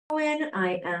Owen.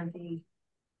 I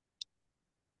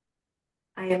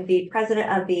am the president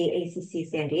of the ACC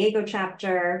San Diego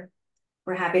chapter.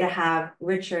 We're happy to have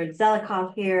Richard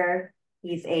Zelikoff here.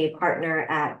 He's a partner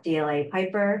at DLA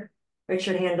Piper.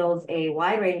 Richard handles a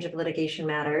wide range of litigation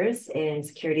matters in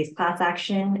securities class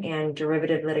action and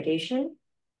derivative litigation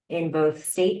in both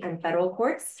state and federal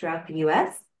courts throughout the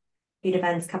US. He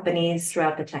defends companies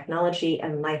throughout the technology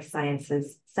and life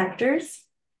sciences sectors.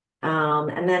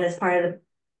 And then as part of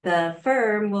the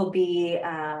firm will be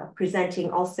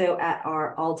presenting also at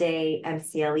our all-day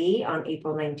MCLE on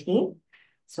April 19th.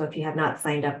 So if you have not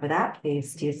signed up for that,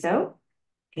 please do so.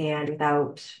 And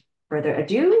without further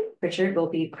ado, Richard will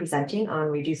be presenting on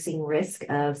reducing risk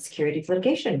of securities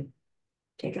litigation.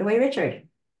 Take it away, Richard.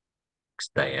 Thanks,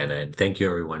 Diana, and thank you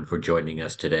everyone for joining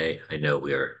us today. I know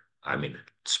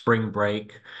spring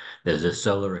break. There's a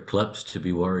solar eclipse to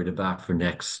be worried about for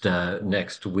next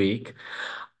week.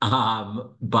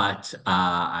 But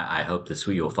I hope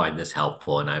you'll find this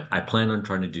helpful. And I plan on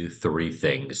trying to do three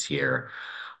things here.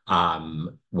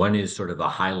 One is sort of a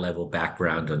high level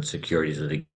background on securities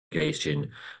litigation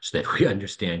so that we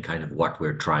understand kind of what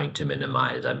we're trying to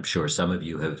minimize. I'm sure some of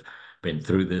you have been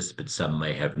through this, but some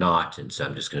may have not. And so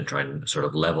I'm just going to try and sort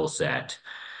of level set.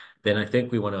 Then I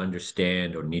think we want to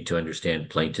understand or need to understand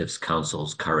plaintiffs'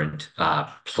 counsel's current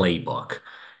playbook.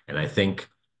 And I think,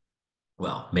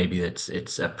 well, maybe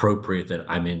it's appropriate that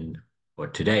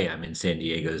today I'm in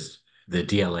the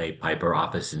DLA Piper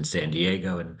office in San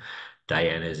Diego, and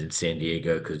Diana is in San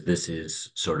Diego because this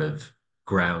is sort of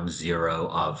ground zero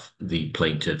of the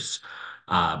plaintiff's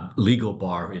legal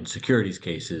bar in securities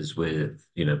cases with,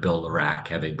 Bill Larac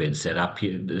having been set up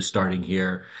here, starting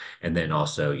here, and then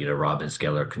also, Robin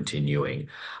Skeller continuing.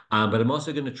 But I'm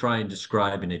also going to try and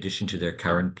describe, in addition to their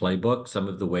current playbook, some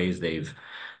of the ways they've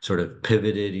sort of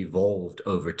pivoted, evolved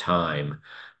over time,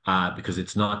 because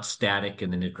it's not static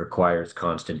and then it requires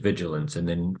constant vigilance. And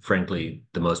then, frankly,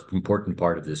 the most important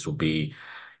part of this will be,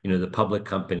 the public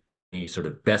company sort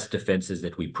of best defenses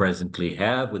that we presently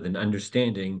have, with an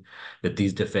understanding that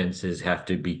these defenses have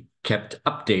to be kept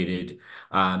updated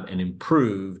and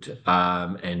improved,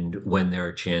 and when there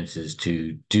are chances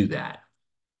to do that.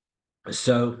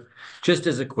 So just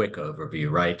as a quick overview,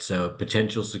 right? So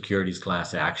potential securities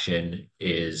class action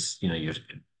is, it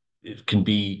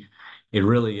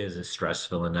really is a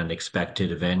stressful and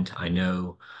unexpected event. I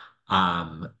know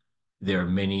there are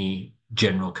many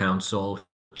general counsel,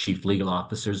 chief legal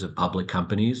officers of public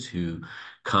companies who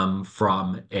come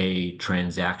from a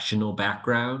transactional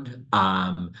background.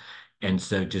 And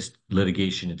so just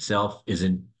litigation itself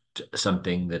isn't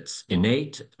something that's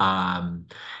innate.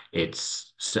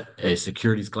 It's a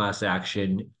securities class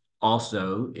action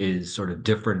also is sort of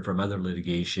different from other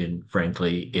litigation,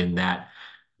 frankly, in that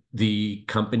the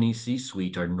company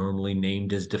C-suite are normally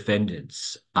named as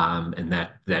defendants, and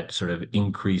that sort of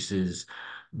increases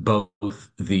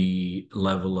both the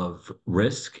level of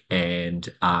risk and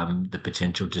the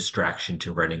potential distraction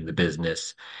to running the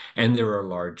business. And there are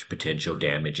large potential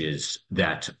damages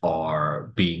that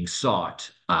are being sought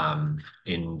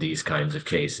in these kinds of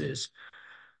cases.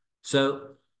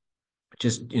 So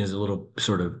just as a little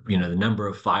sort of, the number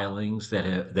of filings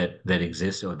that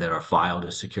exist or that are filed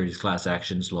as securities class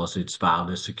actions, lawsuits filed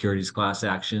as securities class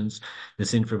actions.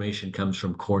 This information comes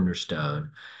from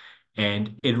Cornerstone.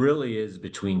 And it really is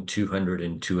between 200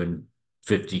 and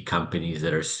 250 companies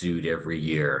that are sued every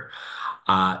year.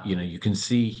 You can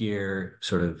see here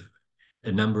sort of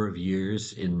a number of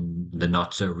years in the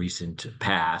not so recent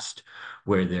past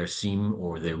where there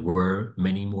were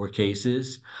many more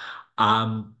cases.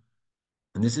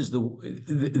 And this is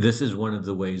one of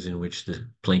the ways in which the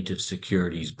plaintiff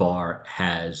securities bar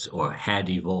has or had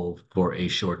evolved for a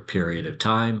short period of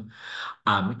time.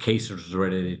 Cases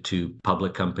related to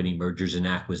public company mergers and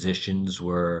acquisitions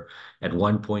were at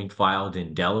one point filed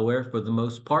in Delaware for the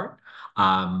most part.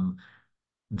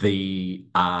 The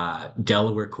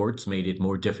Delaware courts made it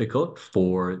more difficult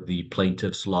for the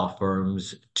plaintiffs' law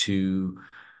firms to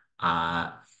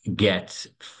get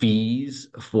fees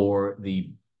for the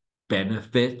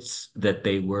benefits that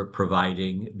they were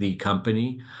providing the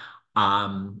company.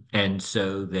 And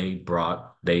so they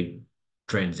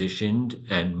transitioned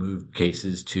and moved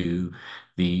cases to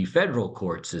the federal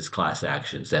courts as class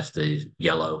actions. That's the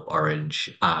yellow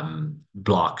orange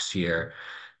blocks here.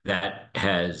 That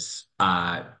has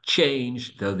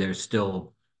changed, though they are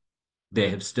still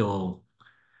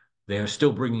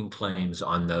bringing claims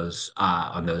on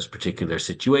those particular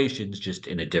situations, just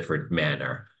in a different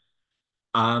manner.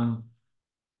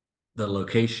 The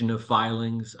location of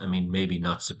filings, maybe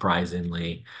not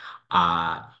surprisingly,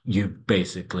 You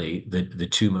basically the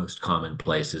two most common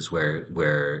places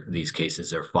where these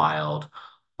cases are filed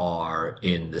are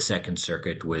in the Second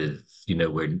Circuit with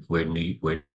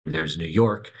where there's New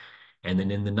York, and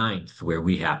then in the Ninth where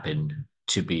we happen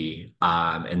to be,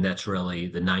 and that's really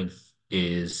the Ninth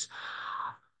is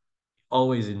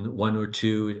always in one or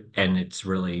two, and it's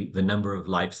really the number of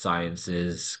life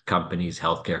sciences companies,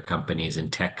 healthcare companies,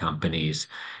 and tech companies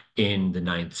in the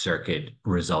Ninth Circuit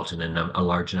result in a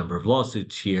large number of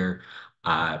lawsuits here.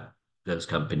 Uh, those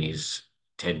companies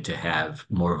tend to have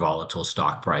more volatile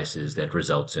stock prices that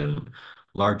results in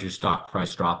larger stock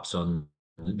price drops on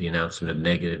the announcement of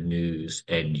negative news,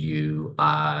 and you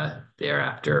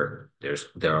thereafter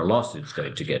there are lawsuits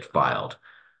going to get filed.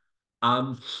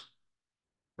 Um,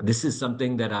 this is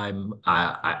something that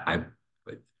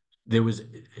there was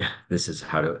this is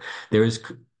how to there is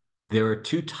there are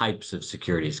two types of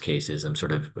securities cases. I'm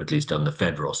sort of at least on the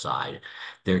federal side.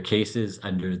 There are cases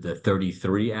under the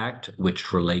 33 Act,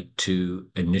 which relate to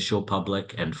initial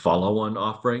public and follow-on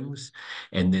offerings,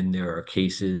 and then there are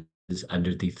cases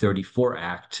under the 34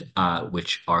 Act,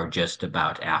 which are just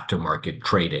about aftermarket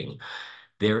trading.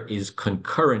 There is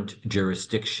concurrent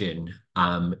jurisdiction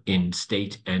in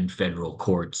state and federal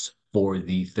courts for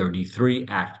the 33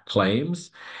 Act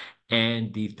claims,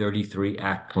 and the 33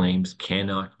 Act claims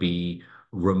cannot be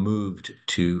removed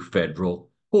to federal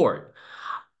court.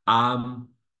 Um,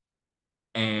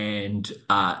 and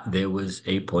there was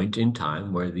a point in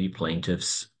time where the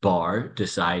plaintiffs' bar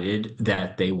decided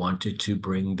that they wanted to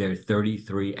bring their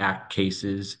 33 Act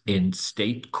cases in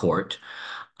state court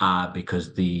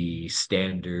because the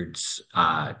standards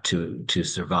to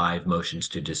survive motions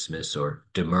to dismiss or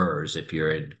demurs, if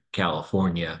you're in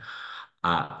California,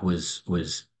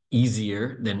 was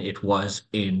easier than it was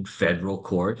in federal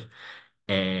court.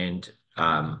 And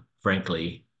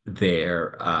frankly,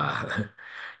 there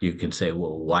you can say,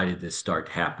 well, why did this start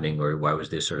happening, or why was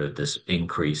there sort of this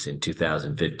increase in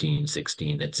 2015,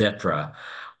 16, et cetera?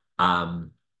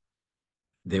 Um,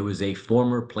 there was a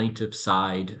former plaintiff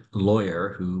side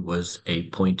lawyer who was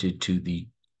appointed to the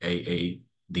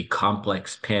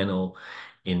complex panel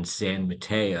in San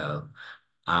Mateo,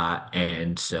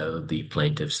 and so the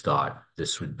plaintiffs thought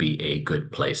this would be a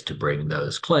good place to bring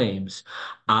those claims.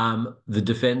 The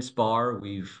defense bar,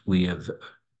 we have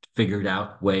figured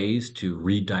out ways to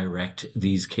redirect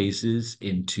these cases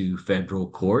into federal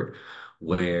court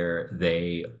where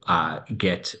they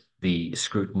get the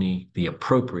scrutiny, the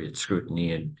appropriate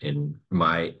scrutiny, in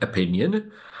my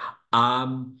opinion.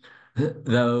 Um,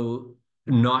 though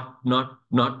not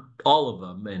all of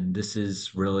them, and this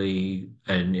is really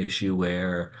an issue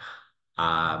where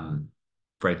um,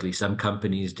 frankly, some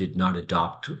companies did not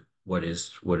adopt what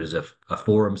is a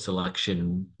forum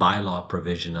selection bylaw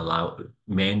provision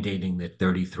mandating that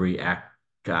 33 Act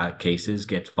cases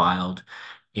get filed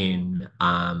in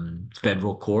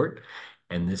federal court.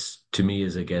 And this, to me,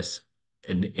 is, I guess,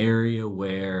 an area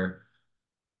where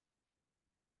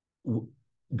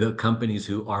the companies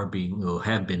who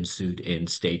have been sued in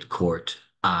state court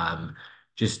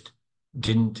just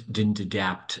didn't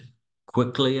adapt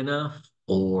quickly enough,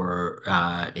 or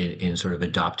in sort of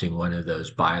adopting one of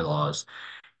those bylaws.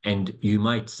 And you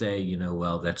might say,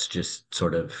 well, that's just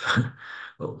sort of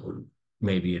well,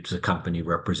 maybe it's a company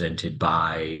represented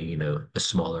by, a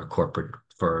smaller corporate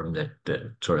firm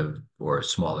that sort of, or a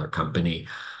smaller company.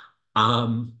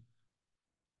 Um,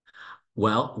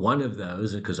 well, one of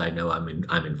those, because I know I'm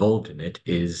involved in it,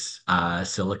 is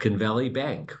Silicon Valley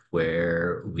Bank,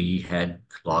 where we had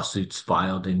lawsuits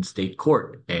filed in state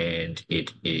court, and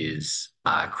it is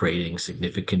creating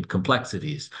significant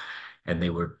complexities. And they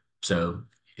were so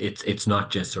it's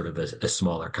not just sort of a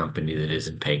smaller company that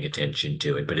isn't paying attention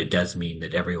to it, but it does mean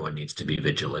that everyone needs to be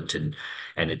vigilant and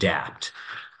adapt.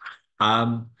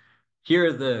 Um, Here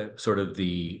are the sort of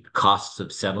the costs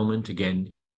of settlement. Again,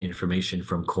 information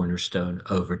from Cornerstone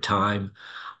over time.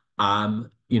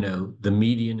 The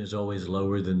median is always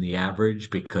lower than the average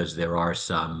because there are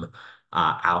some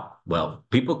well,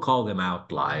 people call them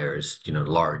outliers,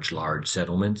 large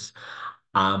settlements.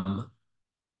 Um,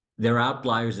 they're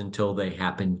outliers until they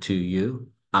happen to you.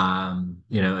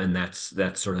 And that's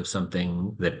sort of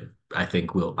something that I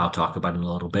think I'll talk about in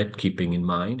a little bit, keeping in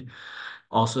mind.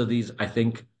 Also, I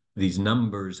think these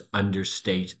numbers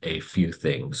understate a few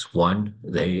things. One,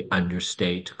 they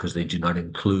understate because they do not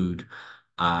include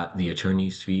the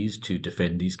attorney's fees to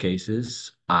defend these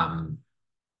cases.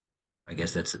 I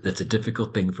guess that's a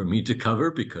difficult thing for me to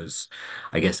cover because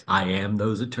I guess I am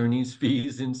those attorneys'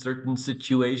 fees in certain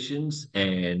situations,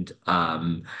 and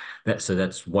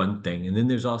that's one thing. And then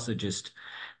there's also just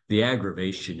the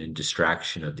aggravation and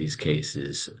distraction of these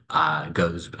cases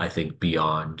goes, I think,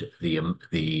 beyond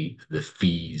the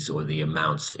fees or the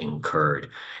amounts incurred,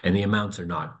 and the amounts are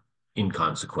not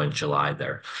inconsequential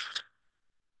either.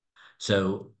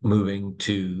 So moving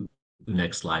to the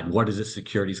next slide, what is a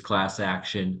securities class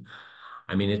action?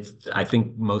 I mean, I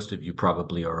think most of you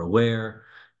probably are aware,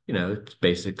 it's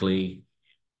basically,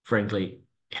 frankly,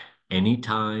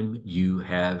 anytime you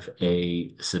have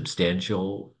a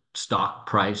substantial stock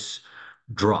price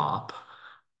drop,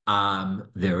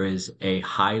 there is a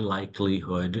high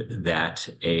likelihood that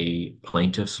a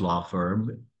plaintiff's law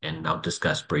firm, and I'll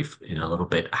discuss brief in a little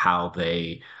bit how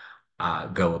they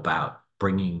go about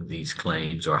bringing these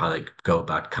claims or how they go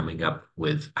about coming up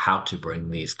with how to bring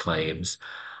these claims,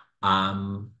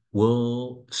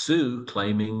 will sue,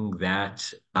 claiming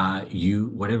that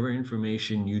whatever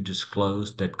information you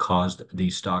disclosed that caused the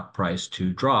stock price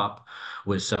to drop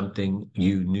was something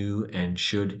you knew and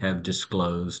should have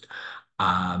disclosed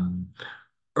um,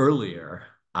 earlier,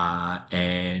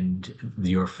 and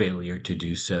your failure to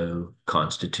do so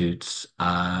constitutes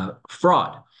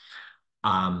fraud.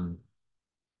 Um,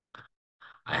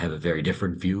 I have a very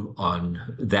different view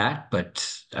on that,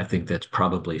 but I think that's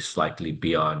probably slightly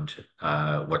beyond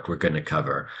what we're going to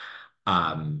cover.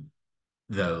 Um,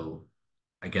 though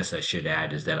I guess I should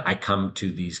add is that I come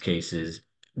to these cases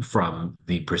from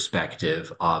the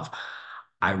perspective of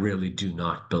I really do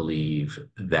not believe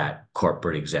that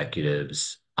corporate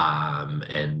executives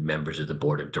and members of the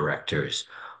board of directors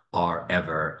are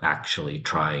ever actually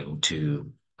trying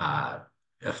to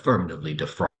affirmatively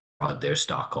defraud their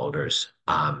stockholders.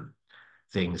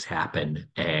 Things happen,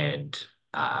 and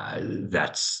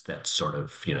that's sort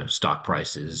of stock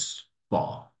prices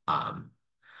fall.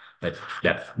 But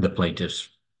that the plaintiff's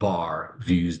bar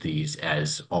views these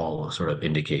as all sort of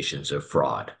indications of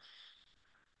fraud.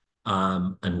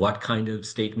 And what kind of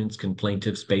statements can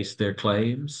plaintiffs base their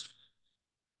claims?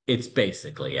 It's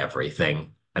basically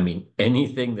everything. I mean,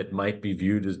 anything that might be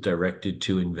viewed as directed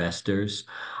to investors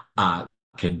uh,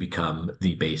 can become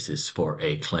the basis for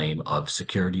a claim of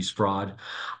securities fraud.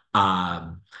 I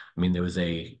mean, there was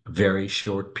a very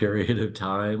short period of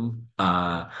time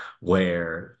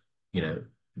where, you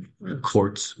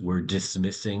courts were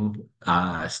dismissing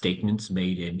statements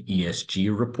made in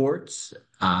ESG reports.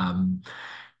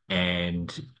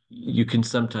 And you can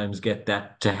sometimes get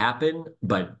that to happen,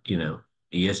 but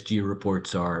ESG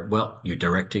reports are, well, you're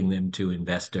directing them to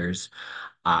investors.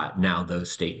 Now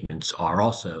those statements are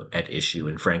also at issue.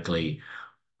 And frankly,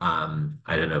 I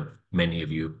don't know, many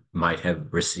of you might have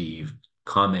received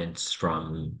comments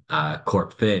from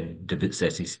CorpFin,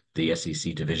 the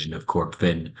SEC division of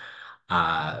CorpFin,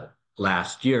 uh,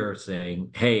 last year saying,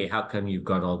 hey, how come you've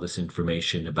got all this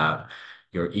information about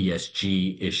your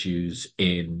ESG issues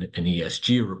in an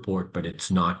ESG report, but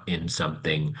it's not in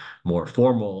something more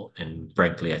formal? And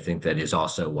frankly, I think that is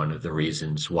also one of the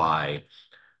reasons why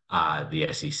the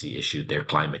SEC issued their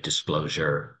climate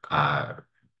disclosure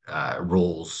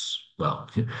rules. Well,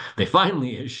 they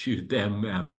finally issued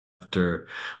them after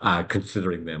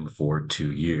considering them for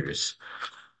 2 years.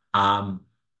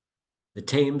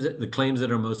 The claims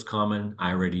that are most common,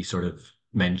 I already sort of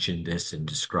mentioned this and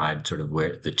described sort of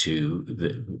where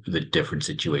the different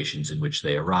situations in which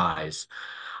they arise.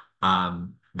 The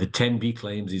 10B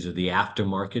claims, these are the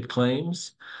aftermarket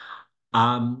claims.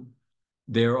 Um,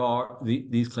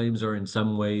 these claims are in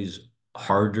some ways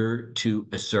harder to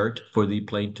assert for the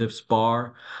plaintiff's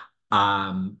bar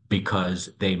because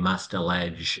they must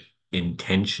allege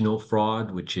intentional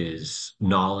fraud, which is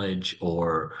knowledge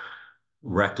or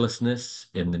recklessness.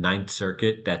 In the Ninth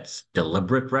Circuit, that's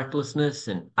deliberate recklessness.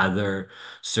 In other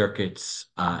circuits,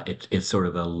 it's sort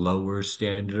of a lower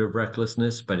standard of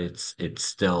recklessness, but it's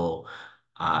still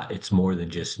it's more than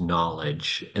just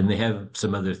knowledge. And they have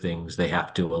some other things they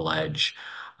have to allege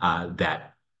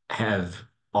that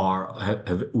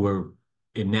were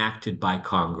enacted by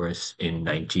Congress in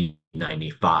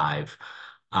 1995.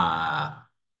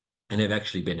 And have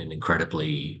actually been an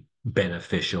incredibly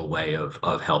beneficial way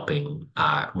of helping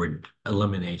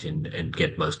eliminate and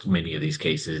get many of these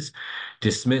cases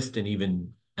dismissed, and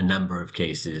even a number of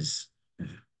cases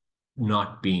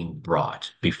not being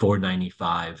brought. Before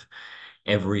 95,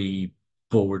 every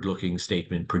forward-looking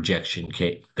statement projection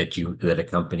that a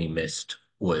company missed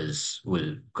was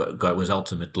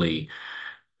ultimately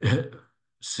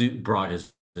brought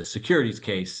as a securities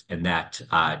case, and that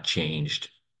changed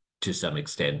to some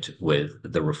extent with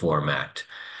the Reform Act.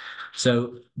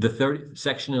 So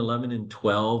Section 11 and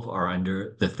 12 are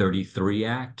under the 33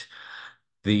 Act.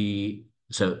 The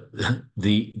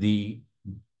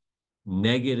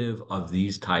negative of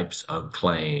these types of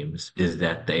claims is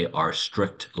that they are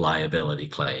strict liability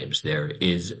claims. There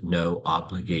is no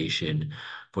obligation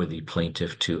for the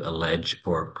plaintiff to allege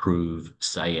or prove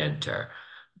scienter,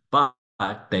 but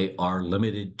they are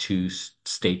limited to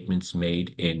statements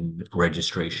made in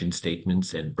registration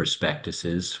statements and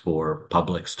prospectuses for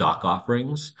public stock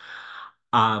offerings.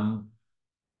 Um,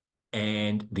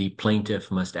 and the plaintiff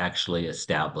must actually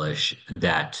establish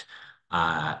that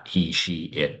he, she,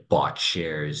 it bought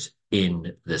shares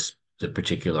in the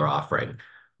particular offering.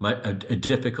 But a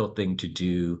difficult thing to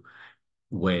do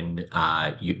when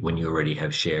you already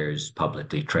have shares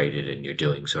publicly traded and you're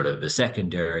doing sort of a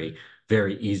secondary,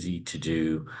 very easy to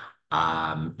do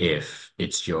if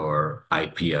it's your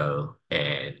IPO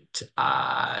and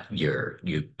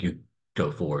you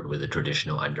go forward with a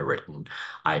traditional underwritten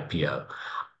IPO.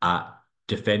 Uh,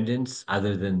 Defendants,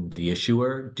 other than the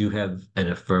issuer, do have an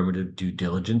affirmative due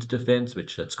diligence defense,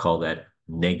 which let's call that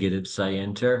negative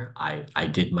scienter. I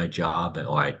did my job,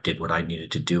 or I did what I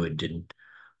needed to do and didn't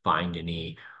find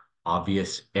any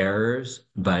obvious errors,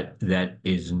 but that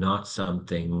is not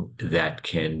something that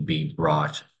can be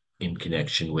brought in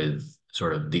connection with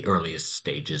sort of the earliest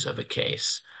stages of a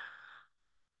case.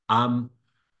 Um,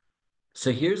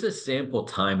 so here's a sample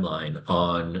timeline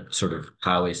on sort of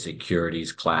how a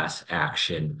securities class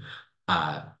action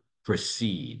uh,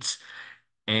 proceeds.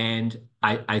 And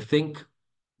I think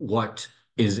what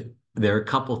is there are a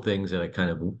couple things that I kind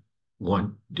of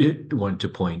want to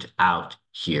point out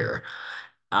here.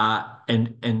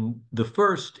 And the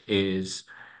first is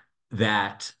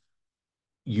that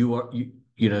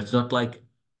it's not like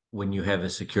when you have a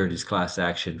securities class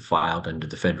action filed under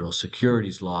the federal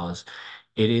securities laws,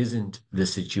 it isn't the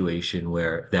situation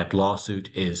where that lawsuit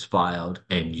is filed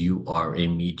and you are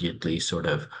immediately sort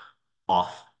of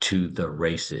off to the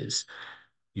races.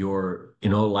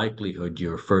 In all likelihood,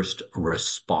 your first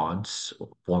response,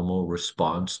 formal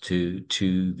response to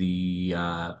the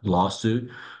lawsuit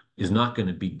is not going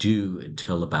to be due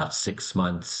until about 6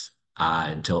 months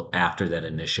until after that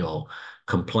initial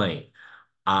complaint.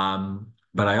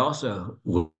 But I also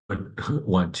would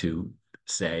want to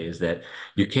say is that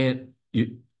you can't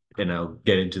you and I'll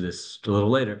get into this a little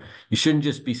later. You shouldn't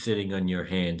just be sitting on your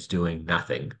hands doing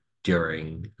nothing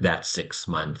during that 6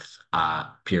 month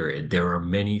period. There are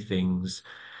many things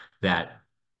that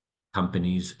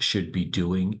companies should be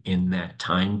doing in that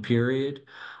time period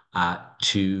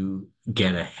to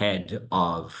get ahead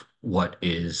of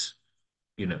what's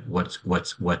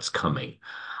coming.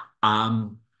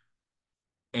 Um,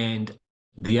 and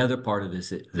the other part of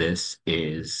this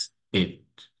is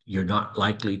you're not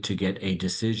likely to get a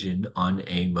decision on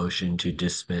a motion to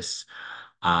dismiss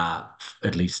uh,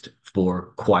 at least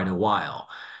for quite a while.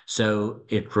 So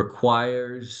it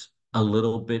requires a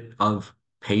little bit of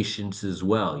patience as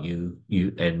well.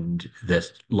 And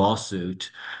this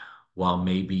lawsuit, while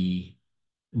maybe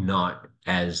not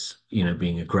as,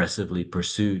 being aggressively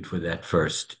pursued for that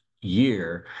first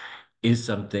year, is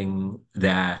something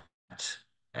that,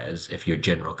 as if you're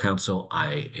general counsel,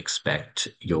 I expect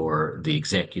the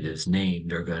executives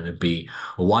named are going to be,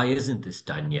 well, why isn't this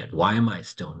done yet? Why am I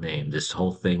still named? This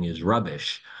whole thing is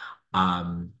rubbish.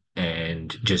 And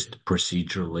just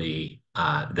procedurally,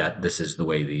 that this is the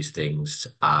way these things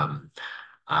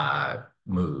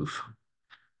move.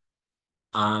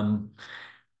 Um,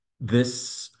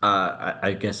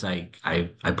 I guess I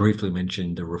briefly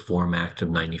mentioned the Reform Act of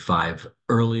 95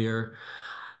 earlier.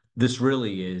 This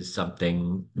really is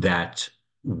something that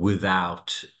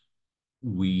without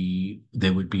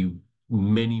there would be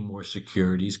many more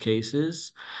securities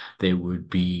cases. There would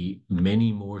be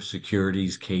many more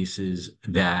securities cases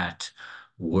that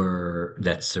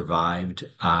survived,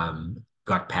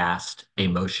 got past a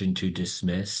motion to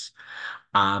dismiss.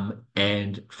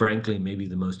 And frankly, maybe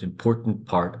the most important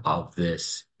part of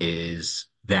this is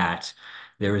that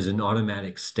there is an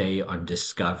automatic stay on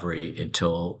discovery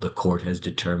until the court has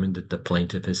determined that the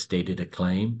plaintiff has stated a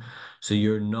claim. So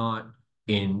you're not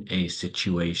in a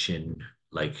situation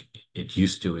like it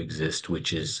used to exist,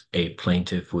 which is a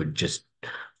plaintiff would just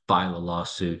file a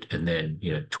lawsuit and then,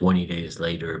 20 days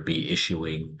later be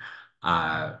issuing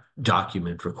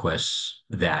document requests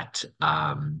that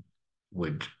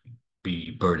would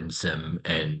be burdensome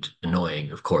and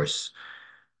annoying. Of course,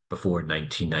 before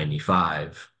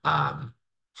 1995,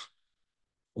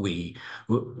 we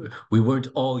we weren't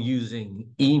all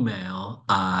using email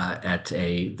at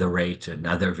the rate and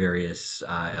other various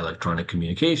electronic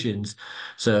communications,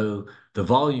 so the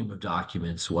volume of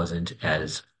documents wasn't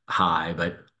as high,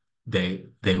 but they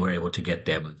were able to get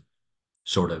them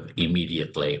sort of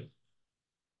immediately.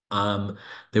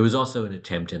 There was also an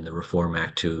attempt in the Reform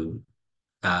Act to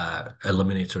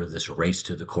eliminate sort of this race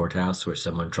to the courthouse where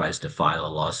someone tries to file a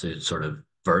lawsuit sort of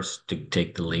first to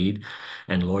take the lead,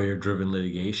 and lawyer-driven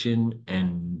litigation.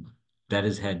 And that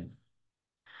has had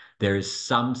there is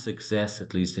some success,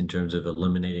 at least in terms of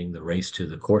eliminating the race to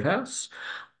the courthouse.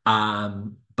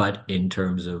 But in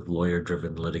terms of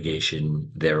lawyer-driven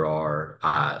litigation,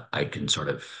 I can sort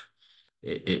of,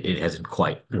 it hasn't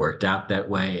quite worked out that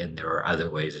way. And there are other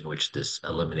ways in which this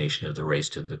elimination of the race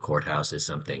to the courthouse is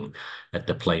something that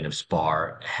the plaintiff's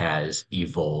bar has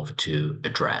evolved to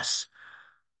address.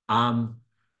 Um,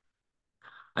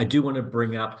 I do want to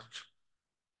bring up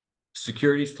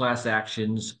securities class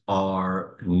actions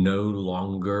are no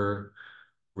longer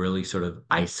really sort of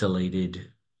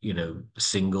isolated,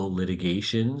 single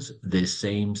litigations. This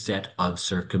same set of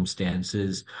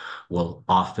circumstances will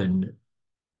often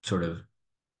sort of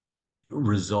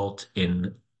result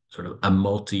in sort of a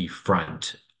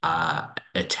multi-front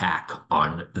attack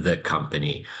on the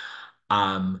company.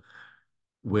 Um,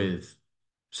 with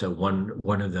so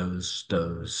one of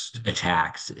those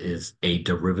attacks is a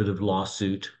derivative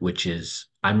lawsuit, which is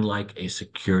unlike a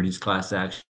securities class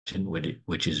action,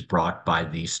 which is brought by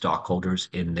the stockholders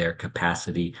in their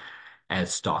capacity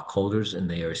as stockholders, and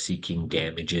they are seeking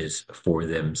damages for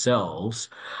themselves.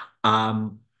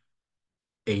 Um,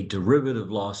 a derivative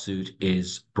lawsuit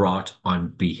is brought on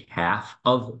behalf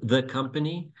of the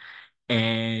company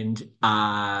and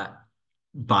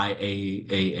by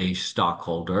a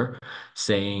stockholder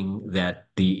saying that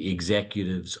the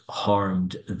executives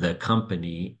harmed the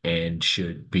company and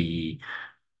should be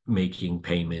making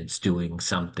payments, doing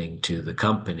something to the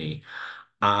company.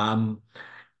 Um,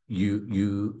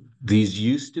 these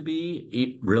used to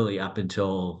be really up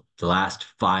until the last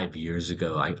 5 years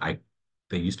ago.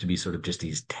 They used to be sort of just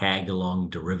these tag along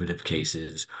derivative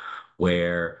cases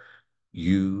where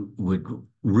you would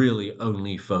really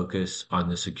only focus on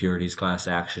the securities class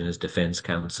action as defense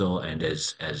counsel and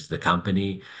as the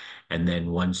company. And then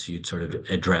once you'd sort of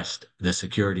addressed the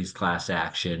securities class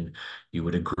action, you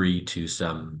would agree to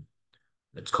some,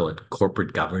 let's call it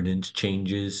corporate governance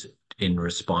changes in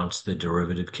response to the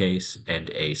derivative case and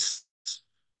a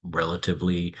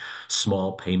relatively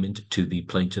small payment to the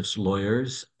plaintiff's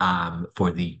lawyers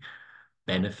for the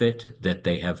benefit that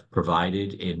they have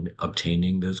provided in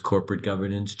obtaining those corporate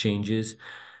governance changes.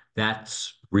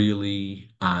 That's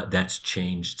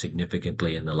changed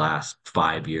significantly in the last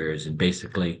 5 years. And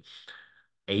basically,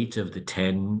 8 of the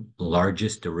 10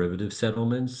 largest derivative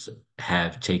settlements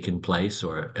have taken place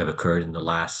or have occurred in the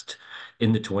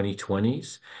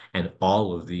 2020s, and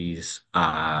all of these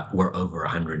were over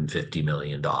 $150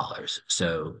 million.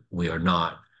 So we are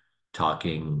not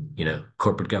talking,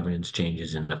 corporate governance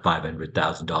changes in a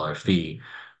 $500,000 fee.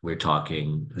 We're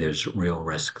talking there's real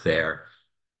risk there.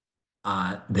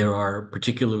 There are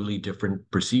particularly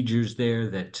different procedures there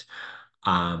that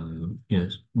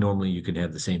normally you can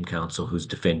have the same counsel who's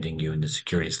defending you in the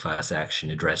securities class action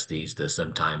address these, though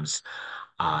sometimes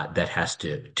that has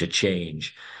to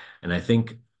change. And I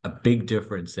think a big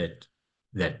difference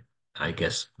that I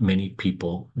guess many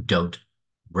people don't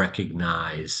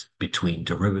recognize between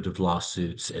derivative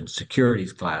lawsuits and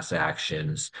securities class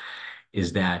actions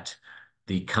is that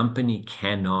the company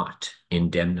cannot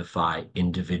indemnify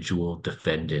individual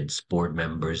defendants, board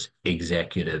members,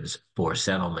 executives for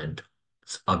settlement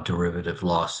of derivative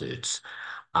lawsuits.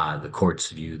 The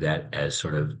courts view that as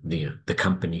sort of the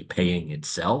company paying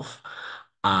itself.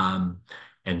 Um,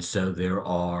 and so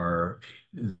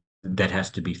that has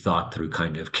to be thought through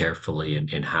kind of carefully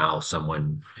in how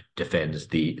someone defends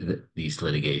these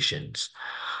litigations.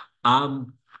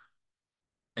 Um,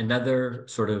 Another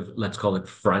sort of, let's call it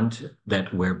front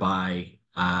that whereby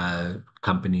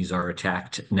companies are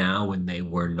attacked now when they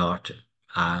were not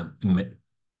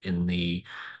in the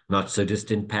not so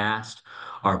distant past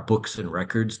are books and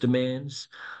records demands.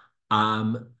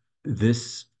 Um,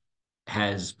 this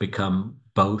has become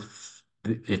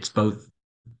it's both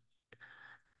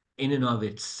in and of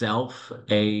itself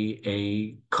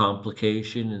a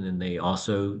complication, and then they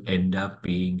also end up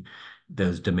being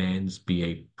those demands be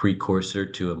a precursor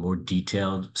to a more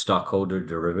detailed stockholder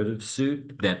derivative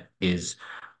suit that is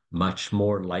much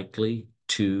more likely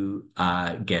to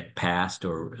get passed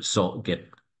or get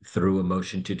through a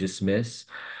motion to dismiss.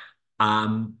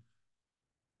 Um,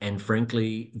 and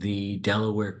frankly, the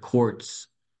Delaware courts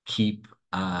keep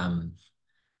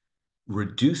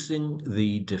reducing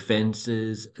the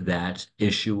defenses that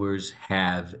issuers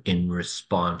have in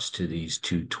response to these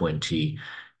 220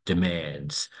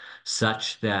 demands,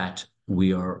 such that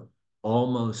we are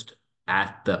almost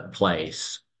at the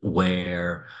place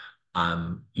where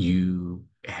you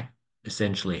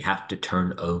essentially have to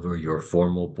turn over your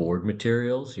formal board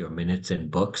materials, your minutes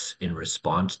and books in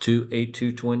response to a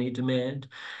 220 demand.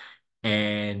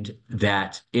 And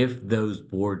that if those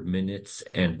board minutes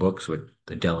and books, what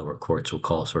the Delaware courts will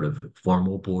call sort of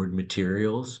formal board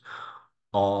materials,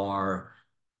 are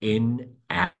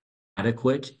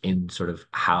inadequate in sort of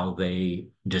how they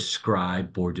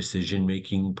describe board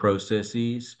decision-making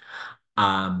processes,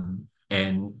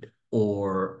 and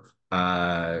or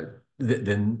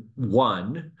then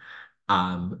one,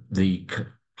 the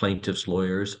plaintiff's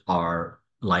lawyers are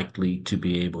likely to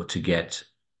be able to get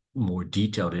more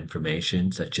detailed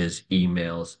information, such as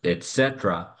emails,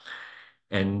 etc.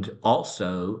 And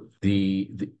also the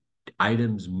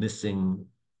items missing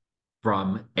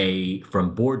from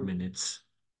board minutes,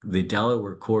 the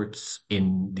Delaware courts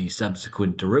in the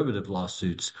subsequent derivative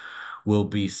lawsuits will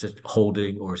be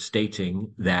holding or stating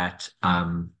that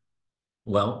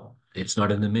well, it's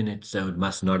not in the minutes, so it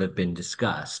must not have been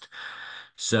discussed.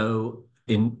 So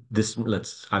in this,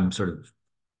 I'm sort of,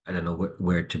 I don't know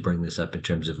where to bring this up in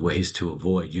terms of ways to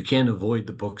avoid. You can't avoid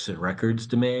the books and records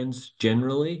demands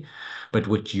generally, but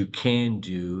what you can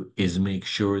do is make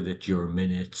sure that your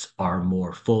minutes are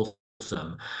more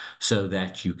fulsome so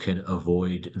that you can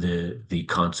avoid the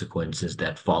consequences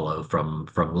that follow from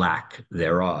lack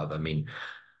thereof. I mean,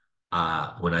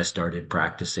 when I started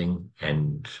practicing,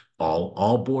 and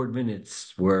all board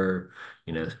minutes were,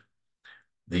 you know,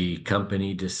 the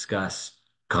company discussed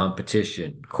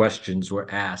competition, questions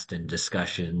were asked and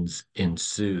discussions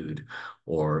ensued,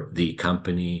 or the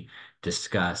company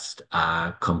discussed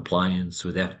compliance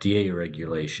with FDA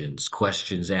regulations,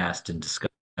 questions asked and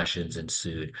discussions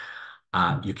ensued.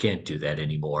 You can't do that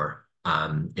anymore.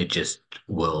 It just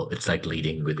will, it's like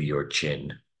leading with your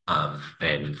chin.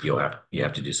 And you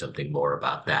have to do something more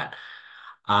about that.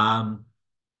 Um,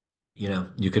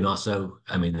 you can also,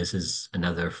 I mean, this is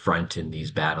another front in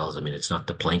these battles. I mean, it's not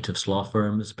the plaintiffs' law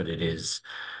firms, but it's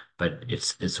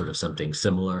sort of something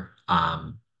similar.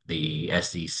 The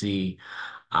SEC,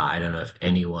 I don't know if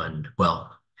anyone,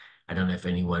 well, I don't know if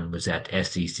anyone was at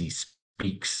SEC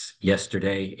Speaks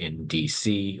yesterday in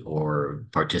DC or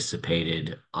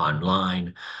participated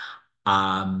online.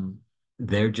 Um,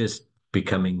 they're just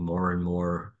becoming more and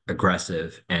more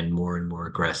aggressive in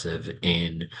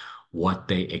what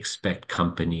they expect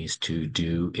companies to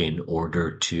do in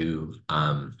order to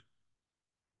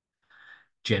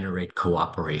generate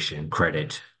cooperation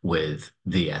credit with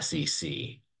the SEC.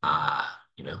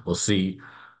 We'll see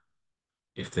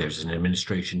if there's an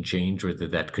administration change, whether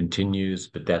that continues,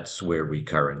 but that's where we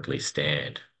currently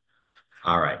stand.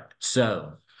 All right.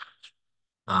 So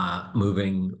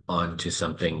moving on to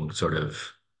something sort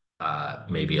of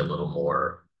maybe a little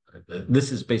more.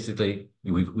 This is basically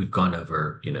we've gone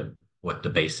over, what the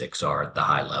basics are at the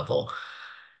high level.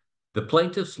 The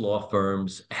plaintiffs' law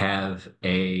firms have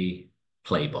a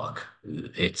playbook.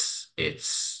 It's it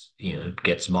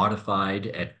gets modified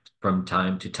at from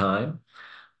time to time.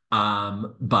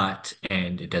 But,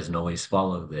 and it doesn't always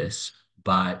follow this,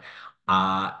 but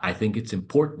I think it's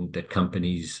important that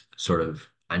companies sort of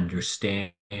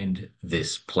understand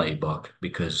this playbook,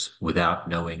 because without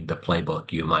knowing the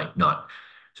playbook, you might not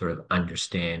sort of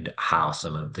understand how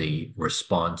some of the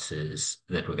responses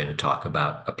that we're going to talk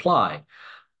about apply.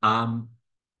 Um,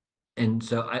 and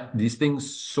so these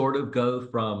things sort of go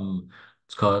from,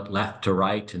 let's call it left to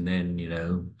right, and then,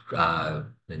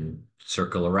 then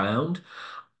circle around.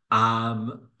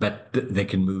 But they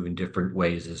can move in different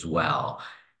ways as well.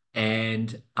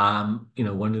 And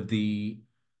one of the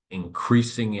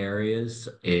increasing areas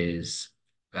is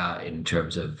in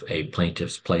terms of a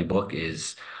plaintiff's playbook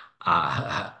is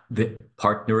the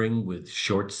partnering with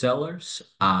short sellers,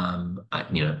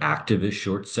 activist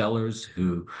short sellers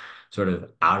who sort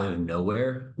of out of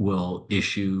nowhere will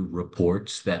issue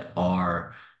reports that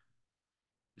are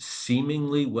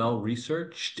seemingly well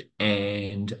researched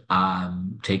and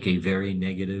take a very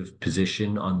negative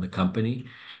position on the company.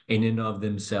 In and of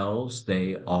themselves,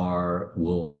 they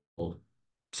will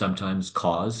sometimes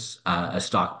cause a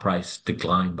stock price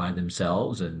decline by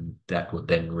themselves, and that would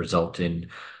then result in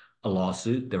a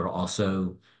lawsuit. There are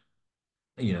also,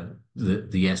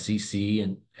 the SEC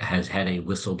and has had a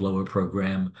whistleblower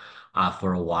program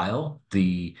for a while.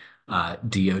 The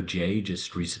DOJ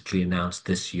just recently announced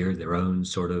this year their own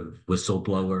sort of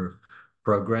whistleblower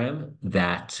program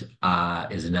that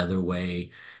is another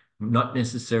way, not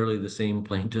necessarily the same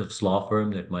plaintiff's law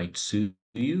firm that might sue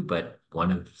you, but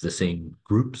one of the same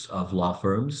groups of law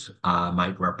firms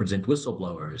might represent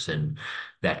whistleblowers, and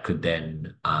that could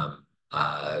then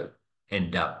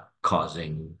end up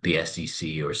causing the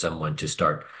SEC or someone to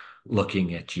start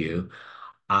looking at you.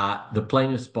 The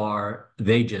plaintiffs bar,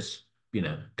 they just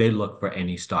they look for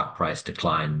any stock price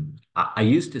decline. I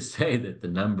used to say that the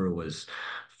number was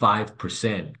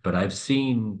 5%, but I've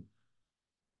seen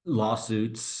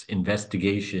lawsuits,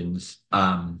 investigations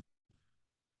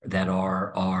that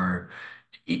are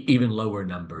even lower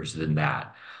numbers than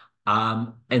that.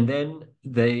 And then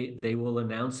they will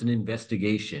announce an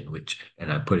investigation,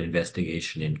 and I put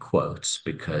investigation in quotes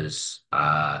because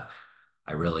I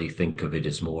really think of it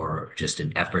as more just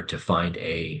an effort to find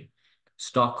a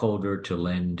stockholder to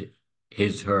lend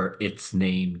its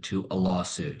name to a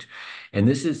lawsuit. And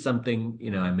this is something,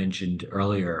 I mentioned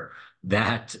earlier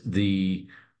that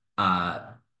uh,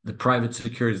 the Private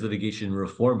Securities Litigation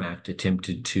Reform Act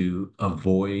attempted to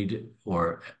avoid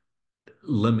or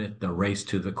limit the race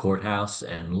to the courthouse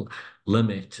and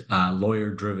limit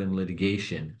lawyer-driven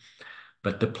litigation.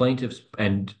 But the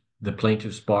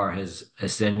plaintiff's bar has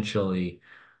essentially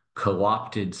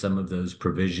co-opted some of those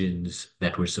provisions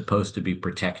that were supposed to be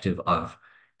protective of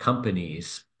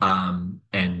companies, and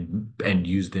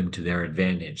use them to their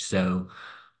advantage. So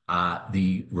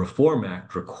the Reform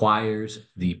Act requires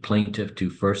the plaintiff who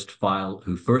first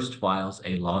files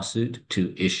a lawsuit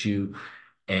to issue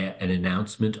an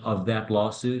announcement of that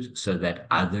lawsuit so that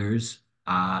other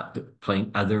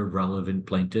relevant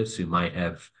plaintiffs who might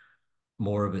have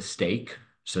more of a stake,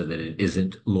 so that it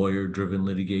isn't lawyer-driven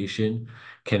litigation,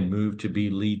 can move to be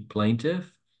lead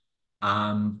plaintiff.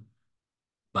 Um,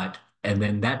 but and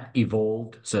then that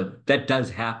evolved. So that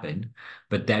does happen,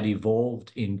 but that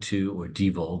evolved into, or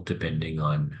devolved, depending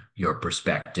on your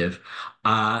perspective.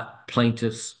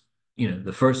 Plaintiffs,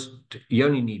 the first, you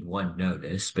only need one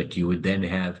notice, but you would then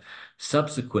have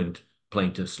subsequent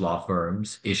plaintiffs' law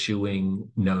firms issuing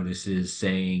notices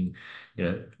saying,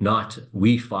 not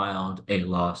we filed a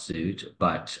lawsuit,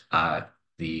 but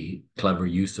the clever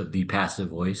use of the passive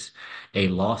voice, a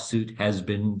lawsuit has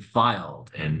been filed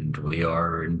and we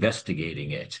are investigating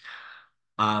it.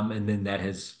 And then that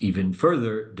has even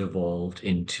further devolved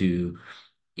into,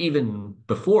 even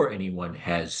before anyone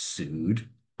has sued,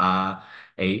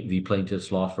 the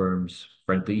plaintiffs' law firms,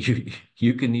 frankly,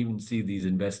 you can even see these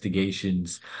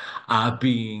investigations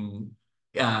being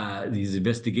these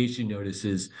investigation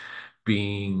notices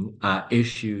being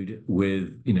issued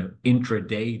with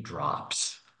intraday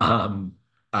drops.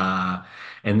 Uh,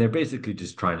 and they're basically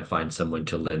just trying to find someone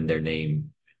to lend their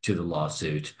name to the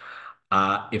lawsuit.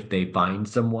 If they find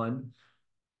someone,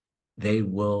 they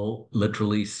will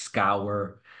literally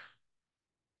scour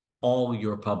all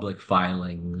your public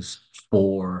filings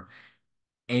for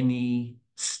any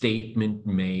statement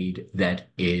made that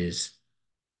is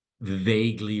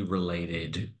vaguely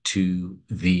related to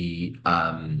the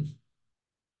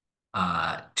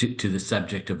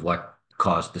subject of what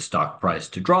caused the stock price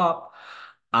to drop,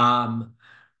 um,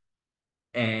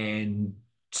 and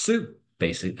sue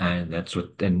basically, and that's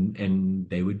what and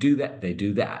they would do that. They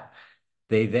do that.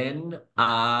 They then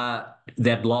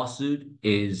that lawsuit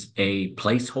is a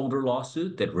placeholder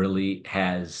lawsuit that really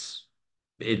has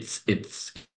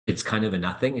it's kind of a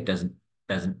nothing. It doesn't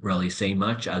really say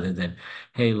much other than,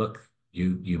 hey, look,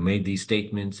 you made these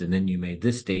statements and then you made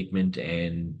this statement,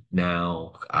 and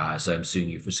now so I'm suing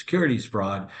you for securities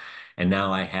fraud. And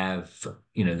now I have,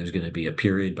 there's going to be a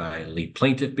period by a lead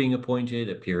plaintiff being appointed,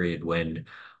 a period when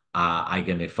I'm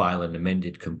going to file an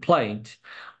amended complaint.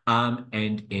 And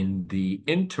in the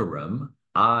interim,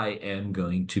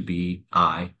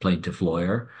 plaintiff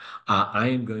lawyer, I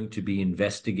am going to be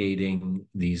investigating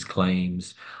these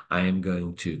claims. I am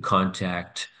going to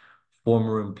contact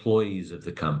former employees of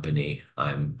the company.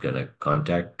 I'm going to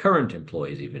contact current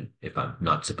employees, even if I'm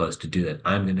not supposed to do that.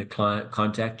 I'm going to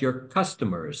contact your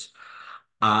customers,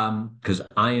 because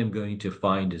I am going to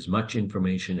find as much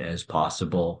information as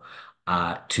possible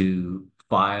to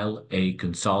file a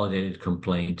consolidated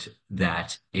complaint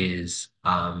that is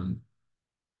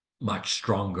much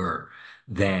stronger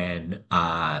than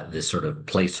the sort of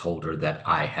placeholder that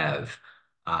I have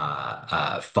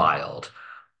filed.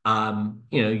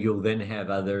 You'll then have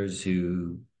others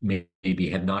who maybe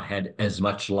have not had as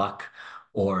much luck,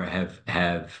 or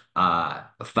have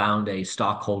found a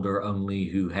stockholder only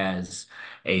who has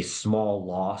a small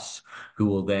loss, who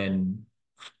will then,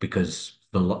 because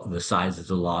the size of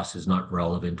the loss is not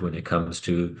relevant when it comes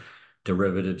to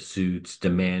derivative suits,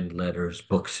 demand letters,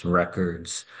 books and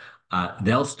records,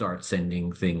 they'll start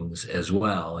sending things as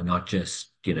well, and not just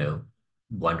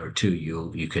one or two.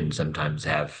 You can sometimes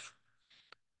have,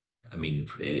 I mean,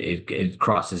 it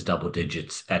crosses double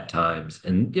digits at times,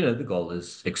 and the goal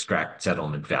is extract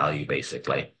settlement value,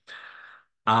 basically.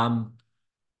 Um,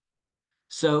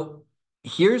 so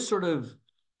here's sort of,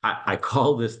 I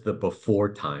call this the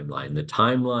before timeline, the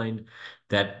timeline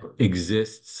that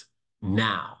exists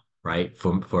now. right?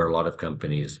 For a lot of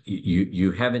companies,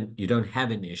 you don't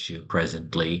have an issue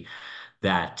presently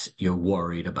that you're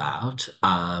worried about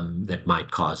that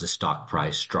might cause a stock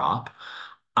price drop.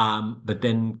 But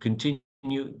then continue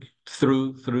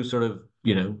through sort of,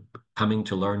 coming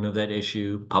to learn of that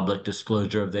issue, public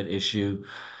disclosure of that issue,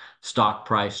 stock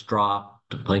price drop,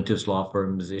 the plaintiff's law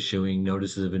firms issuing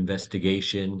notices of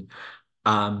investigation,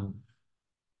 um,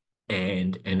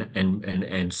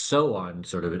 and so on.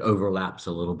 Sort of it overlaps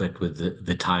a little bit with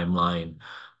the timeline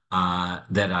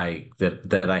that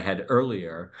I had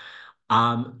earlier.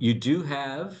 You do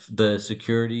have the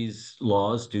securities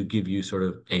laws do give you sort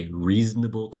of a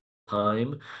reasonable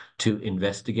time to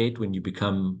investigate when you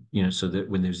become, so that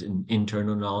when there's an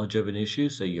internal knowledge of an issue,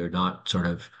 so you're not sort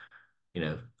of, you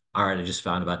know, all right, I just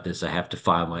found about this, I have to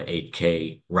file my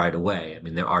 8K right away. I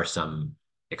mean, there are some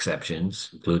exceptions,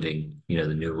 including,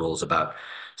 the new rules about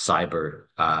cyber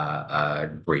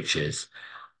breaches.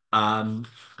 Um,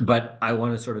 but I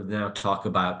want to sort of now talk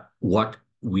about what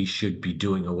we should be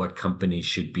doing or what companies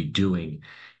should be doing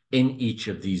in each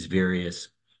of these various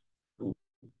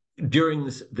during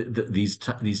these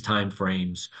time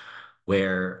frames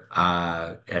where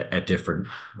at different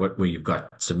where you've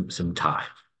got some time.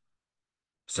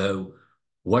 So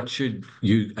what should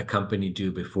a company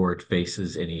do before it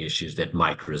faces any issues that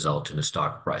might result in a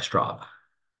stock price drop?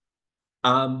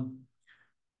 Um,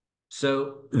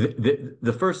 So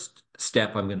the first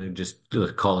step, I'm going to just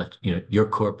call it, your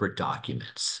corporate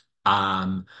documents.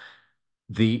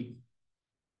 The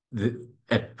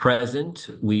at present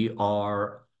we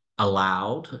are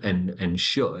allowed and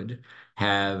should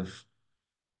have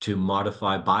to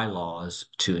modify bylaws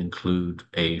to include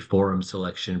a forum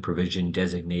selection provision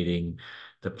designating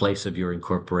the place of your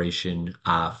incorporation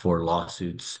for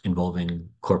lawsuits involving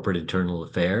corporate internal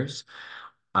affairs.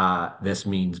 This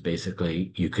means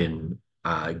basically you can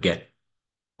get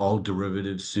all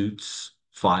derivative suits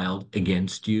filed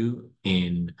against you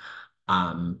in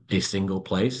a single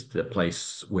place, the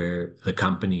place where the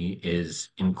company is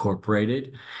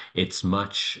incorporated. It's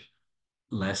much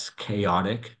less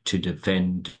chaotic to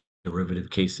defend derivative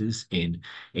cases in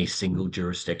a single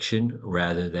jurisdiction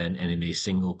rather than and in a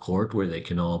single court where they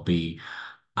can all be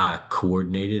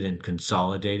coordinated and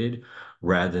consolidated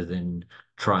rather than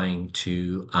trying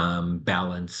to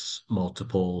balance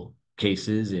multiple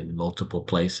cases in multiple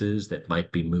places that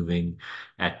might be moving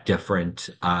at different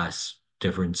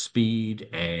speed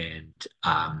and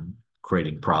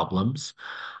creating problems.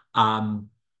 Um,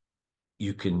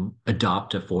 you can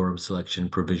adopt a forum selection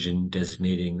provision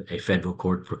designating a federal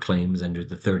court for claims under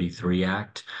the 33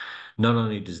 Act. Not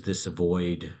only does this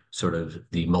avoid sort of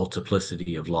the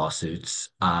multiplicity of lawsuits,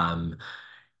 and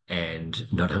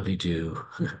not only do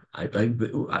I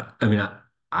mean,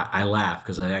 I laugh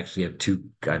because I actually have two,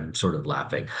 I'm sort of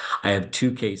laughing. I have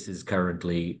two cases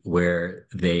currently where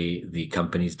the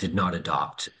companies did not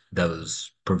adopt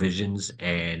those provisions.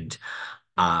 And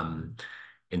um,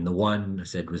 in the one I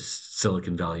said was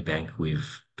Silicon Valley Bank,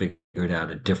 we've figured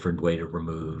out a different way to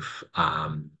remove,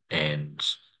 and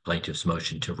plaintiff's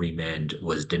motion to remand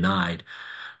was denied.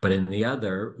 But in the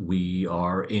other, we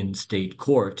are in state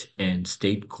court, and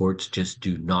state courts just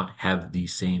do not have the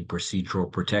same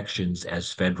procedural protections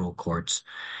as federal courts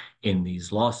in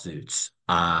these lawsuits.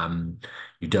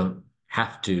 You don't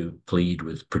have to plead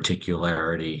with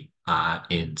particularity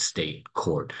in state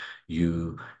court.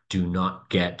 You do not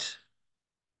get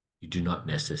you do not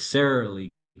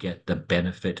necessarily get the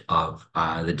benefit of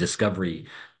the discovery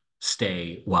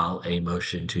stay while a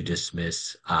motion to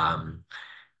dismiss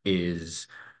is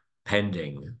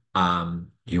pending.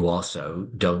 You also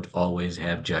don't always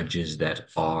have judges that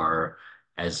are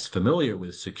as familiar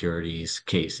with securities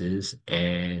cases,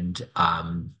 and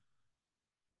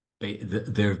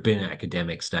there have been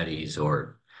academic studies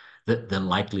or the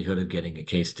likelihood of getting a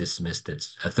case dismissed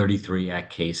that's a 33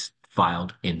 Act case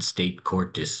filed in state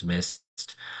court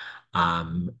dismissed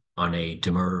on a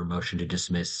demurrer motion to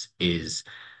dismiss is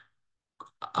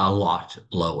a lot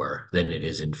lower than it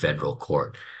is in federal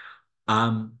court.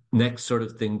 Next sort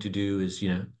of thing to do is,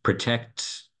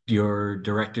 protect your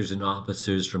directors and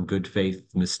officers from good faith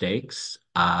mistakes.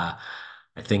 I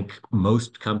think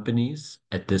most companies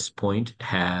at this point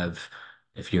have,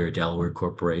 if you're a Delaware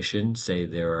corporation, say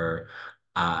there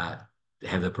are,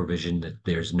 have the provision that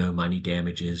there's no money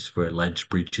damages for alleged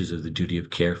breaches of the duty of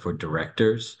care for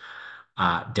directors.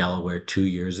 Delaware 2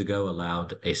 years ago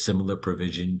allowed a similar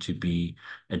provision to be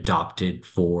adopted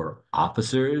for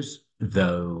officers,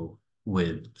 though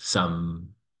with some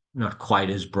not quite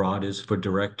as broad as for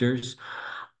directors.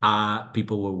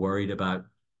 People were worried about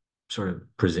sort of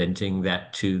presenting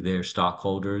that to their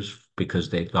stockholders because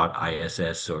they thought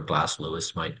ISS or Glass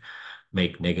Lewis might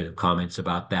make negative comments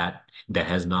about that. That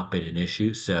has not been an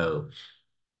issue. So,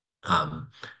 um,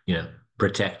 you know,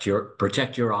 protect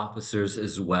your officers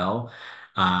as well.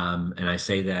 And I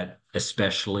say that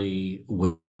especially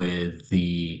with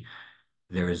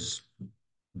there's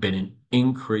been an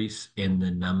increase in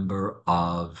the number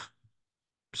of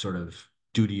sort of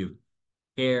duty of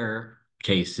care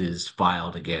cases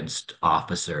filed against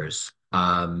officers.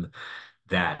 And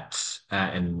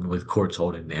with courts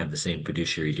holding they have the same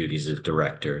fiduciary duties as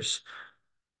directors.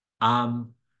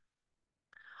 Um,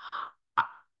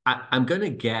 I'm going to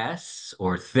guess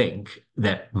or think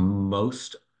that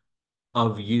most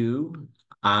of you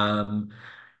um,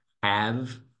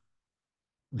 have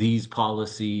these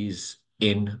policies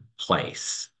in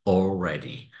place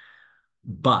already.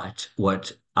 But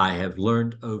what I have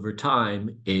learned over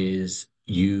time is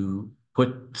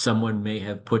someone may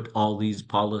have put all these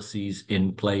policies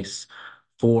in place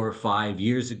 4 or 5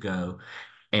 years ago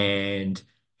and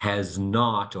has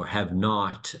not or have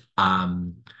not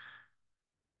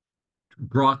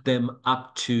brought them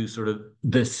up to sort of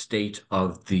the state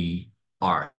of the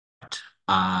art.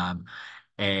 Um,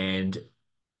 and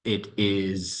it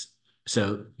is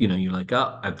so, you're like,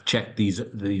 oh, I've checked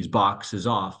these boxes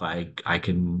off. I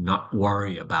can not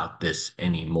worry about this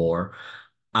anymore.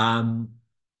 Um,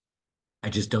 I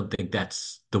just don't think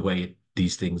that's the way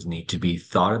these things need to be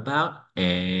thought about.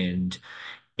 And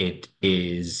it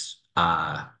is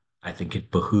I think it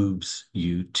behooves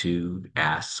you to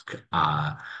ask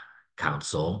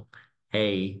counsel,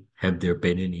 hey, have there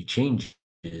been any changes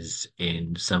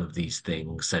in some of these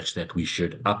things such that we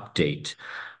should update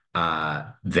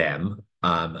them?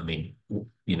 I mean,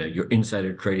 your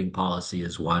insider trading policy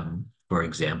is one, for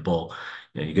example.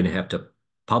 You're going to have to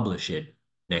publish it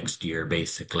next year,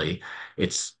 basically.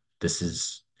 This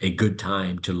is a good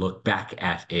time to look back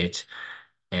at it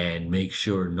and make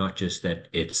sure not just that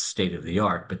it's state of the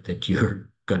art, but that you're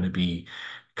going to be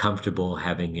comfortable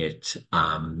having it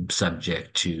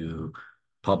subject to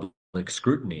public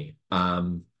scrutiny.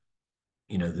 There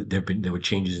were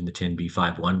changes in the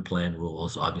 10b5-1 plan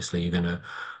rules. Obviously, you're going to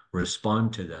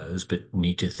respond to those, but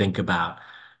need to think about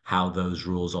how those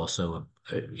rules also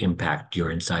impact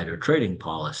your insider trading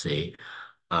policy,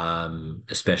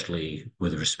 especially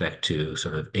with respect to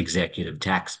sort of executive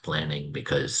tax planning,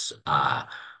 because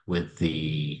with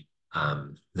the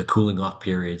cooling off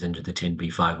periods under the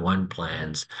 10b5-1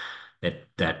 plans,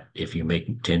 that if you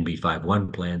make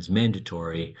 10b5-1 plans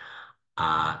mandatory,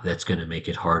 that's going to make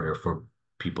it harder for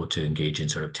people to engage in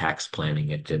sort of tax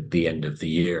planning at the end of the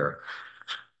year.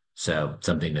 So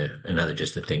another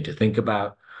just a thing to think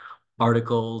about.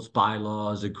 Articles,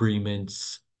 bylaws,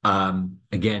 agreements.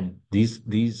 Again,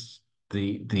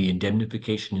 the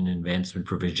indemnification and advancement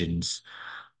provisions,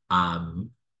 um,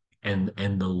 and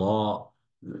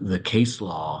the case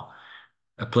law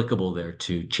applicable there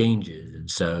to changes. And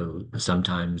so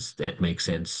sometimes it makes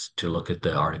sense to look at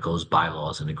the articles,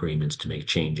 bylaws, and agreements to make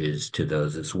changes to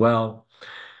those as well.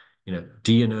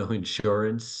 D&O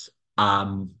insurance.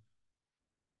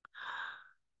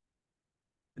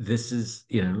 This is,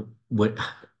 what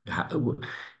how,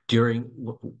 during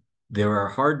there are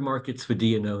hard markets for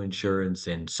D&O insurance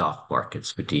and soft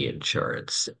markets for D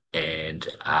insurance. And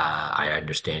I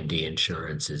understand D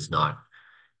insurance is not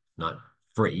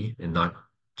free and not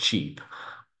cheap.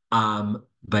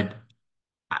 But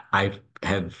I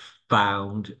have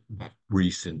found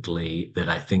recently that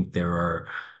I think there are,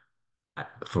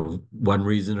 for one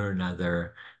reason or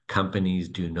another, companies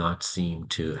do not seem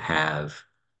to have,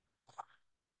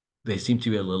 they seem to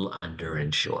be a little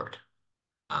underinsured.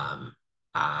 Um,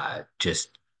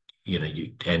 just,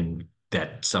 and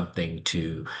that's something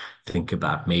to think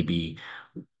about. Maybe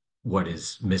what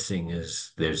is missing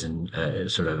is there's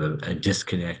sort of a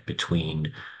disconnect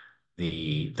between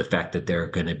the fact that there are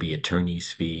going to be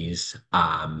attorney's fees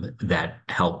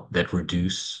that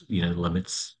reduce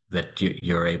limits that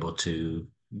you're able to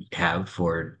have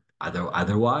for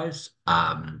otherwise.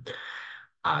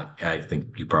 I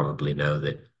think you probably know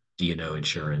that D&O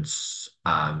insurance,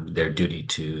 their duty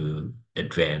to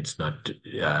advance, not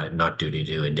duty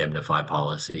to indemnify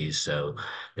policies, so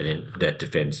that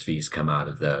defense fees come out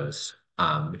of those.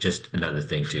 Just another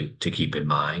thing to keep in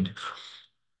mind.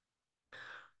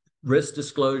 Risk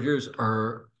disclosures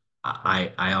are,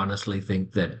 I honestly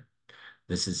think that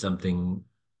this is something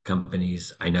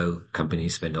I know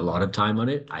companies spend a lot of time on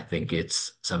it. I think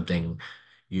it's something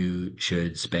you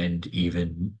should spend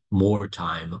even more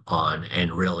time on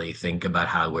and really think about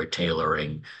how we're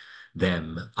tailoring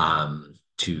them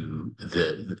to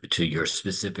your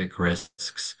specific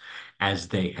risks as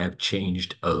they have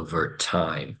changed over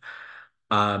time.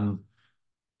 Um,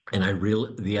 and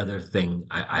the other thing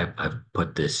I've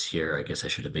put this here, I guess I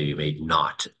should have maybe made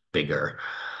not bigger.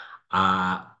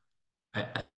 Uh,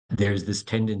 there's this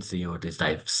tendency, or at least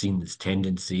I've seen this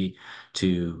tendency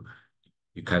to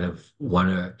you kind of want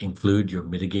to include your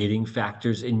mitigating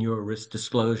factors in your risk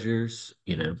disclosures.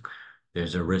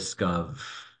 There's a risk of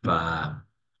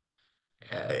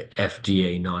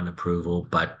FDA non-approval,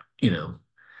 but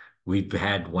we've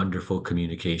had wonderful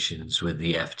communications with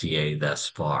the FDA thus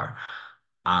far.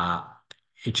 Uh,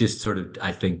 it just sort of,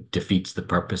 I think, defeats the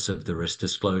purpose of the risk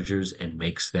disclosures and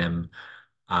makes them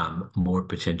more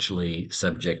potentially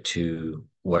subject to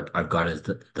what I've got as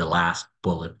the last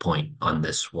bullet point on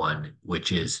this one,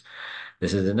 which is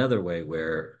this is another way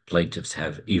where plaintiffs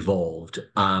have evolved,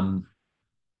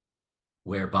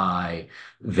 whereby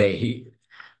they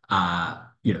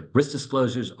risk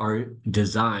disclosures are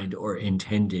designed or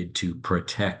intended to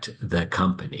protect the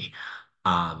company.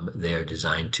 They're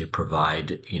designed to provide,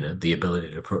 the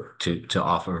ability to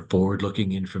offer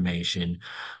forward-looking information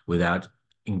without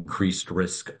increased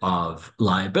risk of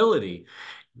liability.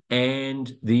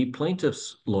 And the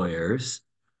plaintiff's lawyers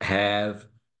have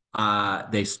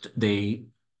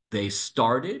they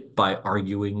started by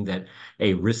arguing that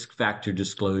a risk factor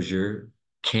disclosure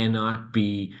cannot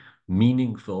be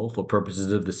meaningful for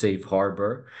purposes of the safe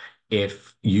harbor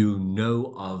if you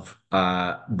know of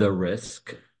the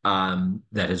risk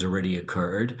that has already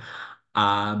occurred.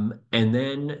 And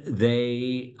then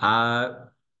they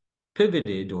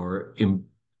pivoted or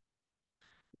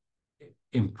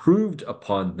improved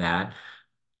upon that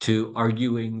to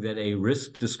arguing that a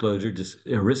risk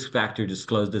factor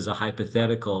disclosed as a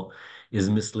hypothetical is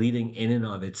misleading in and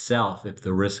of itself if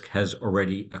the risk has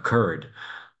already occurred.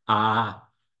 Uh,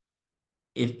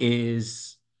 it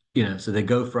is, so they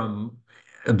go from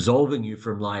absolving you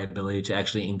from liability to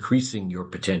actually increasing your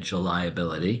potential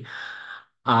liability.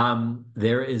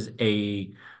 There is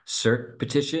a cert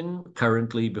petition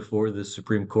currently before the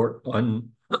Supreme Court on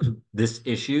this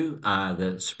issue.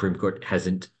 The Supreme Court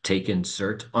hasn't taken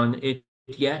cert on it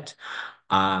yet.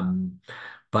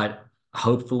 But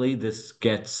hopefully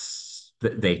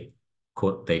they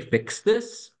quote, they fix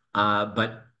this.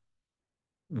 But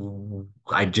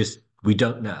we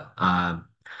don't know.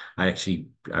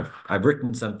 I've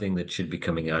written something that should be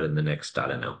coming out in the next, I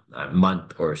don't know, a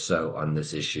month or so on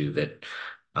this issue that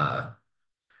uh,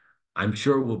 I'm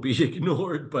sure will be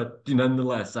ignored, but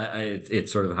nonetheless,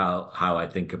 it's sort of how I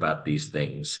think about these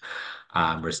things,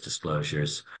 risk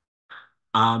disclosures.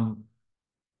 Um,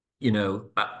 you know,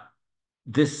 uh,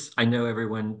 this I know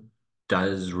everyone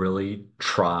does really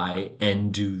try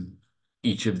and do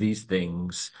each of these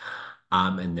things,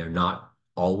 and they're not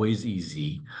always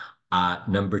easy.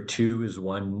 Number two is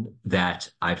one that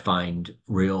I find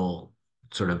real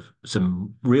sort of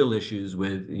some real issues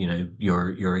with.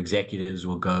 Your executives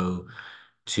will go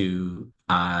to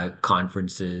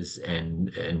conferences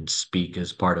and speak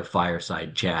as part of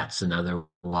fireside chats and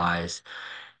otherwise,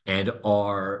 and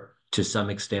are to some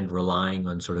extent relying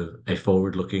on sort of a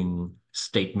forward-looking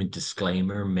statement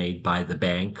disclaimer made by the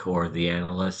bank or the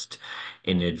analyst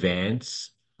in advance.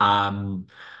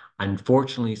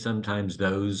 Unfortunately, sometimes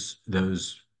those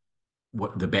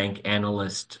what the bank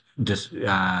analyst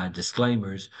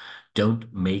disclaimers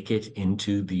don't make it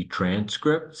into the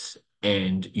transcripts,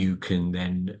 and you can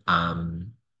then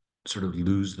sort of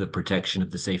lose the protection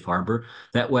of the safe harbor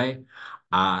that way.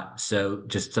 So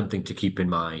just something to keep in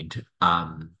mind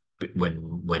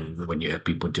when you have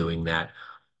people doing that.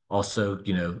 Also,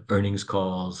 earnings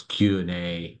calls,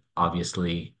 Q&A,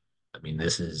 obviously. I mean,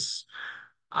 this is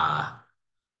uh,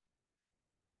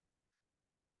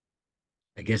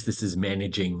 I guess this is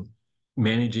managing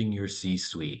your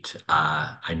C-suite.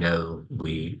 I know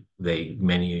many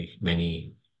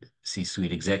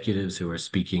C-suite executives who are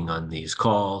speaking on these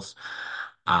calls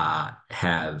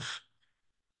have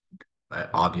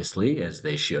obviously, as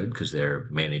they should, because they're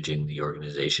managing the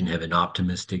organization, have an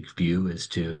optimistic view as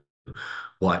to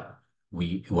what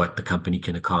what the company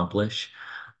can accomplish.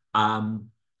 Um,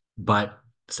 but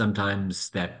sometimes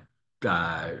that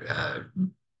uh, uh,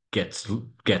 gets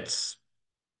gets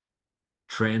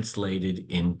translated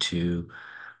into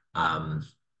um,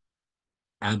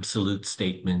 absolute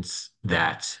statements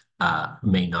that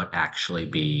may not actually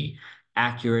be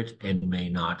accurate and may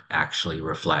not actually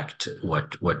reflect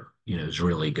what is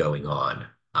really going on.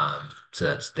 So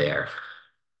that's there.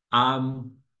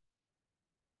 Um,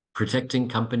 Protecting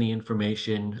company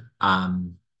information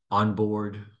on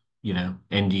board,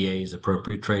 NDAs,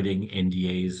 appropriate trading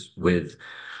NDAs with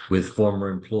former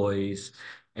employees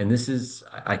And this is,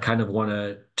 I kind of want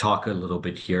to talk a little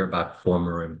bit here about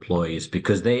former employees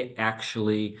because they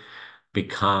actually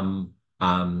become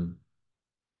one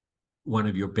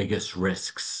of your biggest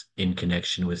risks in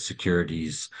connection with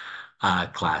securities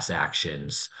class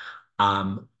actions.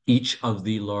 Each of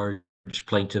the large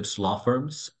plaintiffs' law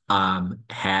firms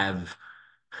have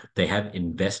they have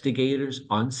investigators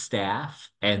on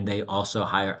staff, and they also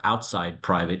hire outside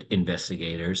private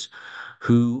investigators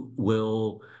who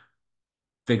will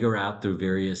figure out through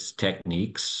various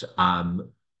techniques.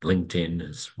 LinkedIn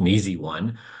is an easy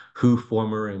one, who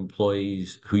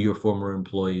your former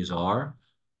employees are,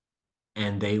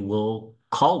 and they will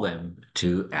call them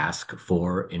to ask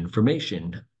for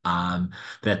information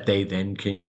that they then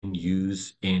can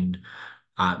use in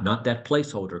not that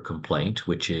placeholder complaint,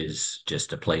 which is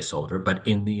just a placeholder, but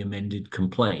in the amended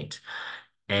complaint.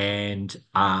 And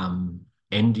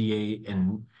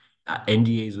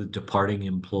NDAs with departing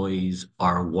employees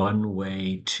are one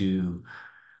way to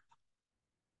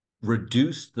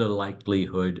reduce the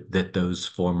likelihood that those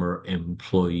former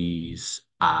employees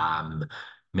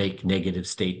make negative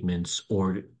statements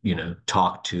or,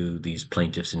 talk to these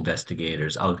plaintiffs'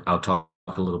 investigators. I'll talk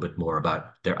a little bit more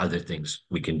about there are other things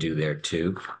we can do there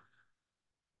too.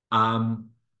 Um,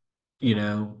 you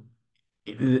know,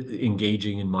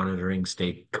 Engaging and monitoring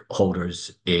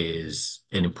stakeholders is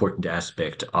an important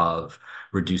aspect of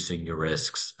reducing your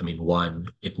risks. I mean, one,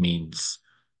 it means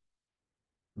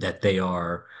that they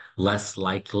are less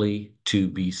likely to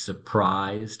be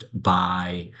surprised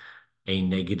by a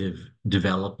negative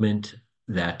development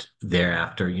that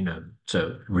thereafter,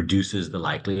 so reduces the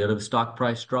likelihood of a stock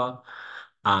price drop.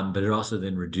 But it also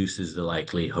then reduces the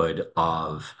likelihood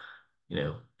of,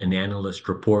 an analyst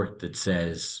report that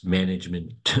says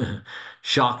management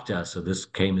shocked us, so this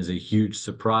came as a huge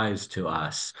surprise to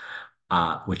us,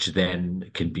 which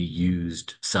then can be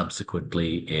used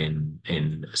subsequently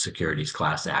in securities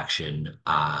class action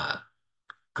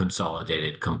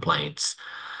consolidated complaints.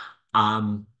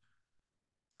 Um,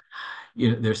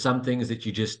 there's some things that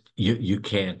you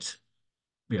can't,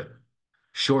 you know,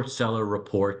 short seller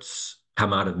reports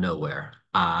come out of nowhere.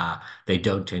 They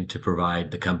don't tend to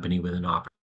provide the company with an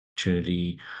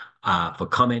opportunity for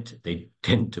comment. They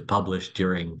tend to publish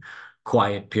during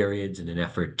quiet periods in an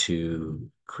effort to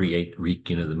wreak,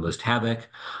 the most havoc.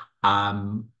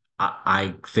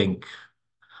 I think,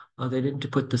 oh, they didn't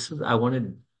put this.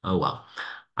 Oh well,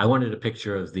 I wanted a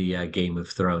picture of the Game of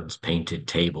Thrones painted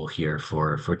table here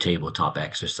for tabletop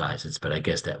exercises, but I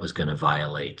guess that was going to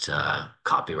violate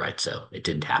copyright, so it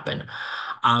didn't happen.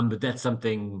 But that's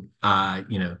something,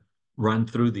 run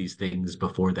through these things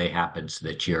before they happen so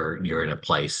that you're in a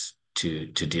place to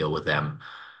deal with them.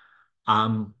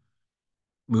 Um,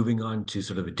 Moving on to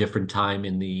sort of a different time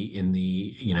in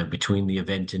the between the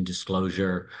event and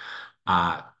disclosure,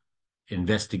 uh,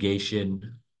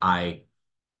 investigation. I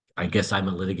guess I'm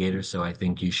a litigator, so I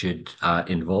think you should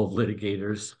involve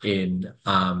litigators in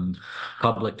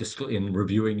in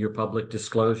reviewing your public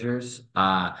disclosures.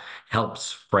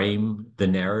 Helps frame the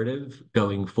narrative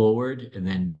going forward, and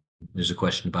then there's a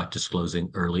question about disclosing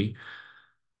early.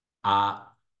 Uh,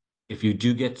 if you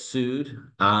do get sued,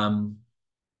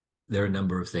 there are a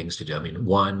number of things to do. I mean,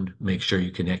 one, make sure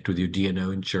you connect with your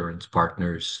D&O insurance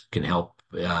partners. Can help.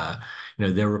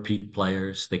 They're repeat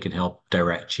players. They can help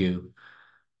direct you.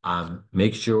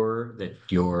 Make sure that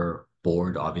your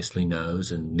board obviously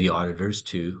knows, and the auditors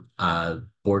too.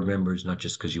 Board members, not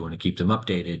just because you want to keep them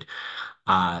updated,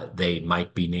 they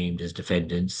might be named as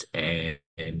defendants, and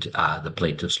the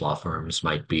plaintiffs' law firms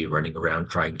might be running around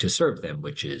trying to serve them,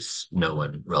 which is no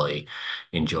one really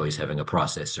enjoys having a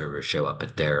process server show up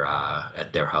at their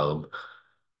home.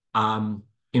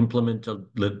 Implement a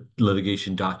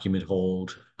litigation document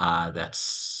hold.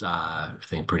 That's I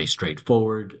think pretty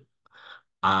straightforward.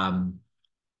 Um,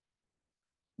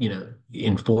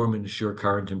 Inform and assure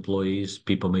current employees.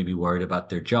 People may be worried about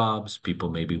their jobs. People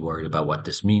may be worried about what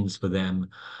this means for them.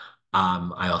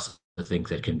 I also think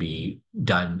that can be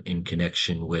done in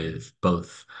connection with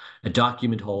both a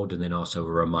document hold and then also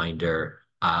a reminder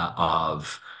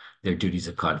of their duties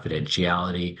of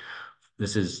confidentiality.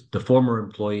 This is the former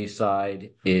employee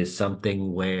side is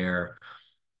something where,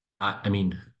 I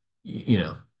mean, you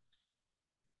know,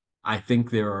 I think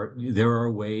there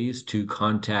are ways to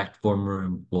contact former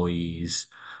employees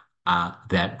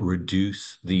that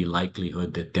reduce the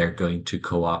likelihood that they're going to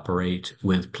cooperate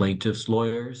with plaintiffs'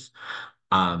 lawyers.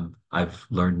 I've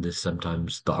learned this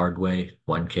sometimes the hard way.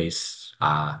 One case,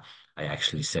 I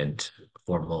actually sent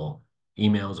formal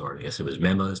emails, or I guess it was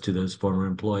memos, to those former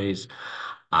employees.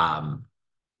 Um,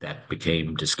 that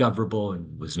became discoverable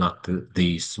and was not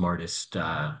the smartest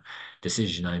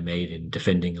decision I made in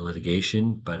defending a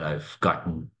litigation, but I've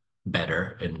gotten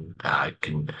better and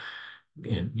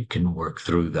you can work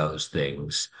through those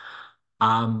things.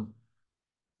 And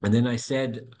then I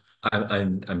said,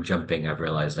 I'm jumping. I've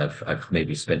realized I've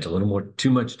maybe spent a little more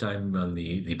too much time on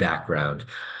the background.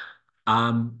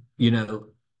 You know,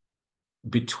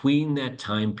 between that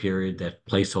time period, that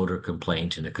placeholder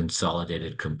complaint and a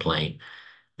consolidated complaint,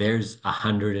 there's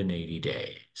 180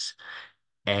 days.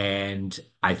 And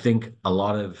I think a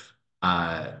lot of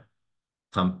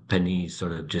companies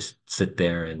sort of just sit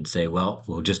there and say, well,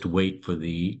 we'll just wait for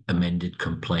the amended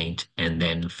complaint and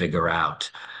then figure out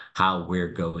how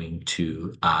we're going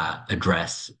to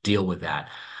deal with that.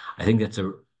 I think it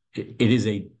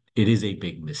is a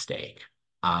big mistake.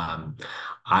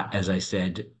 As I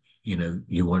said,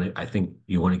 I think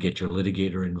you want to get your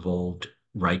litigator involved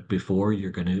right before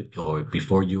or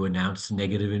before you announce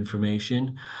negative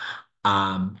information,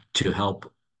 to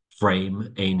help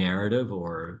frame a narrative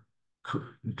or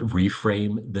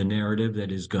reframe the narrative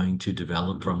that is going to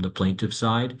develop from the plaintiff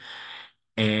side,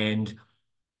 and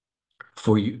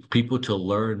for people to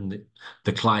learn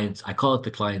the client's, I call it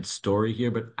the client's story here,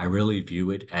 but I really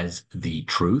view it as the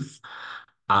truth,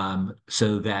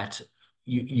 so that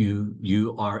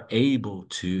you are able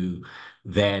to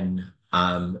then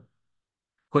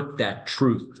put that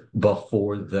truth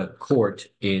before the court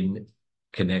in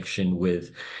connection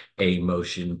with a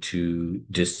motion to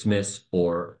dismiss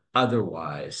or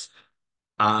otherwise.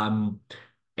 Um,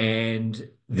 and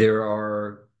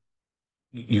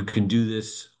you can do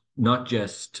this not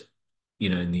just,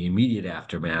 in the immediate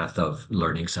aftermath of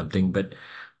learning something, but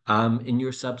in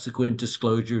your subsequent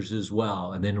disclosures as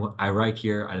well. And then I write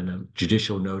here, I don't know,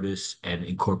 judicial notice and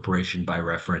incorporation by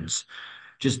reference.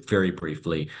 Just very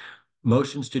briefly,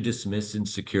 motions to dismiss in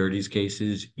securities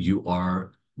cases, you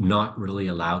are not really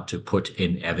allowed to put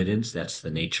in evidence. That's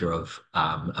the nature of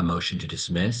a motion to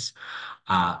dismiss.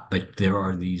 But there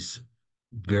are these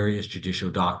various judicial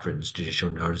doctrines,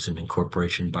 judicial notice and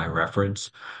incorporation by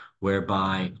reference,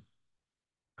 whereby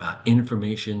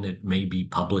information that may be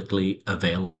publicly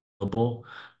available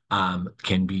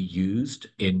can be used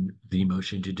in the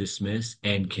motion to dismiss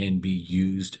and can be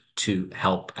used to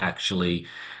help actually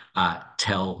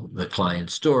tell the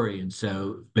client's story. And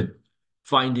so, but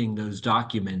finding those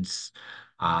documents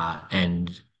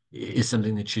and is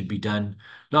something that should be done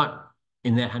not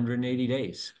in that 180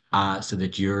 days, so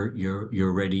that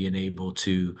you're ready and able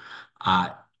to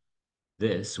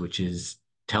which is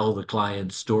tell the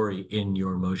client's story in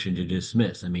your motion to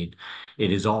dismiss. I mean,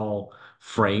 it is all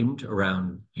framed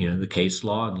around, the case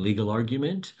law and legal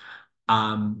argument.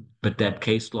 But that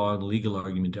case law and legal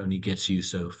argument only gets you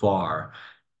so far.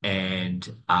 And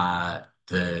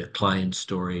the client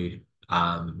story,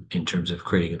 in terms of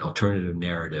creating an alternative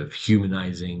narrative,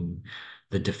 humanizing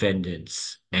the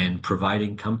defendants and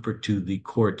providing comfort to the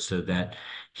court so that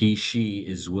she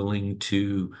is willing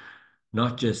to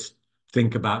not just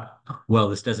think about, well,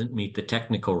 this doesn't meet the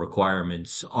technical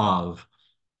requirements of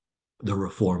the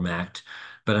Reform Act,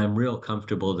 but I'm real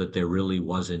comfortable that there really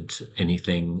wasn't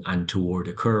anything untoward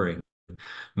occurring.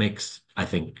 Makes, I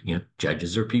think,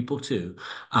 judges are people too,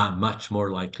 much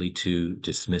more likely to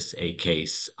dismiss a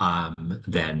case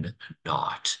than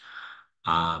not.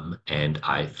 And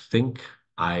I think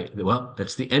well,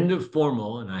 that's the end of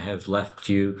formal, and I have left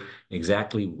you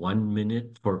exactly 1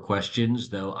 minute for questions,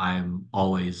 though I'm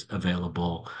always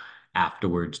available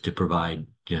afterwards to provide,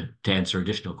 to answer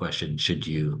additional questions should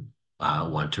you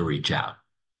want to reach out.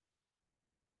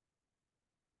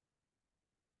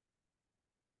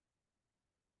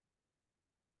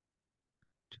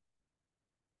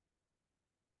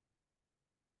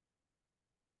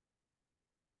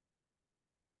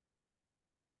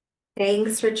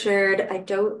 Thanks, Richard. I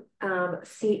don't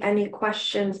see any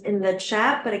questions in the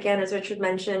chat, but again, as Richard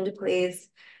mentioned, please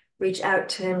reach out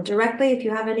to him directly if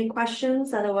you have any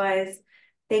questions. Otherwise,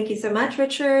 thank you so much,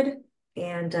 Richard,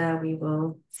 and we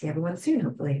will see everyone soon,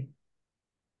 hopefully.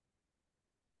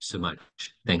 So much.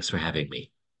 Thanks for having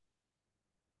me.